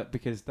sure that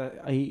because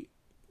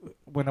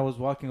when I was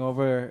walking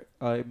over,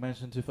 I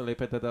mentioned to Felipe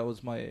that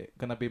was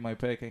gonna be my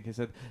pick, and he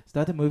said, "Is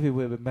that a movie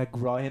with Meg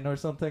Ryan or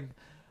something?"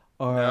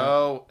 Or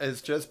No,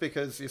 it's just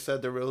because you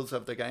said the rules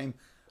of the game,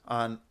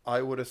 and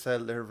I would have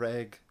said Le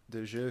Règle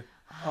de Jeu.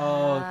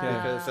 Oh,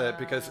 okay.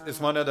 Because it's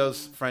one of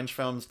those French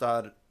films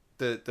that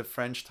the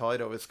French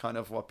title is kind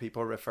of what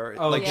people refer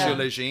Oh, like yeah.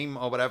 Jules Jim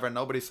or whatever.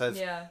 Nobody says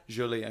Yeah.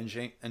 Julie and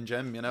Jim,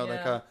 you know,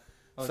 like Yeah.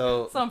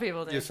 so Some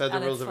people do. you said the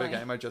and rules it's of the fine.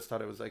 game. I just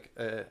thought it was like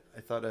I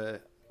thought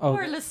Oh,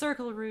 Or Le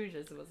Cercle Rouge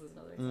was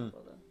another Mm.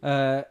 example.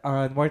 Though.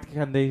 and where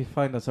can they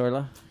find us,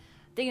 Orla?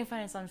 They can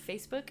find us on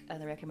Facebook at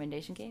The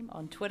Recommendation Game,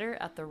 on Twitter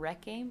at The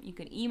Rec Game. You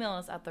can email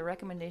us at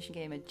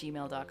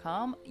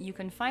therecommendationgame@gmail.com. You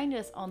can find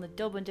us on the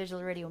Dublin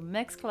Digital Radio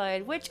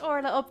Mixcloud, which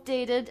Orla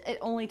updated. It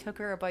only took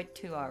her about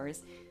 2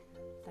 hours.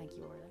 Thank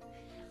you,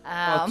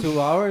 Orla. 2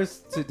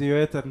 hours to do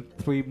it and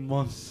 3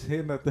 months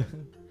in at the...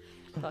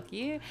 Fuck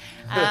you.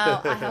 I,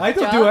 have I a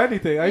don't job. do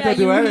anything. I don't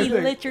do He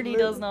anything. literally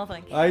does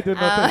nothing. I do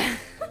nothing.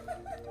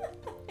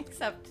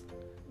 Except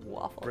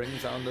waffle.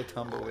 brings on the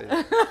tumbleweed.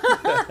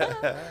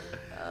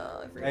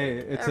 Every Hey,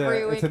 week. it's Every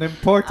it's week. an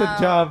important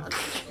job.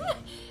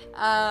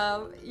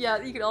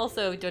 Yeah, you can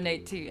also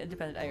donate to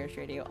Independent Irish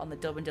Radio on the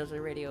Dublin Digital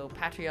Radio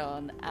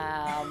Patreon,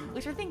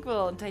 which I think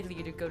will entitle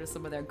you to go to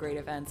some of their great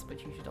events,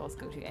 but you should also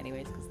go to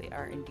anyways because they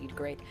are indeed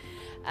great.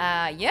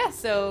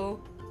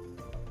 So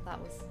that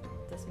was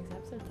this week's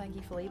episode. Thank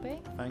you,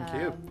 Felipe. Thank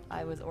you.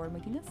 I was Oren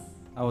McGuinness.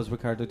 I was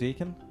Ricardo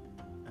Deacon.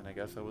 And I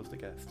guess I was the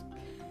guest.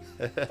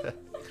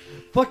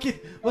 Fuck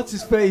it. What's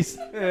his face?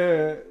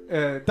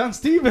 Dan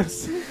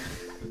Stevens.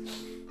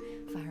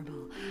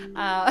 Fireball.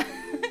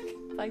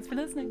 Thanks for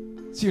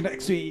listening. See you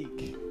next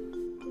week.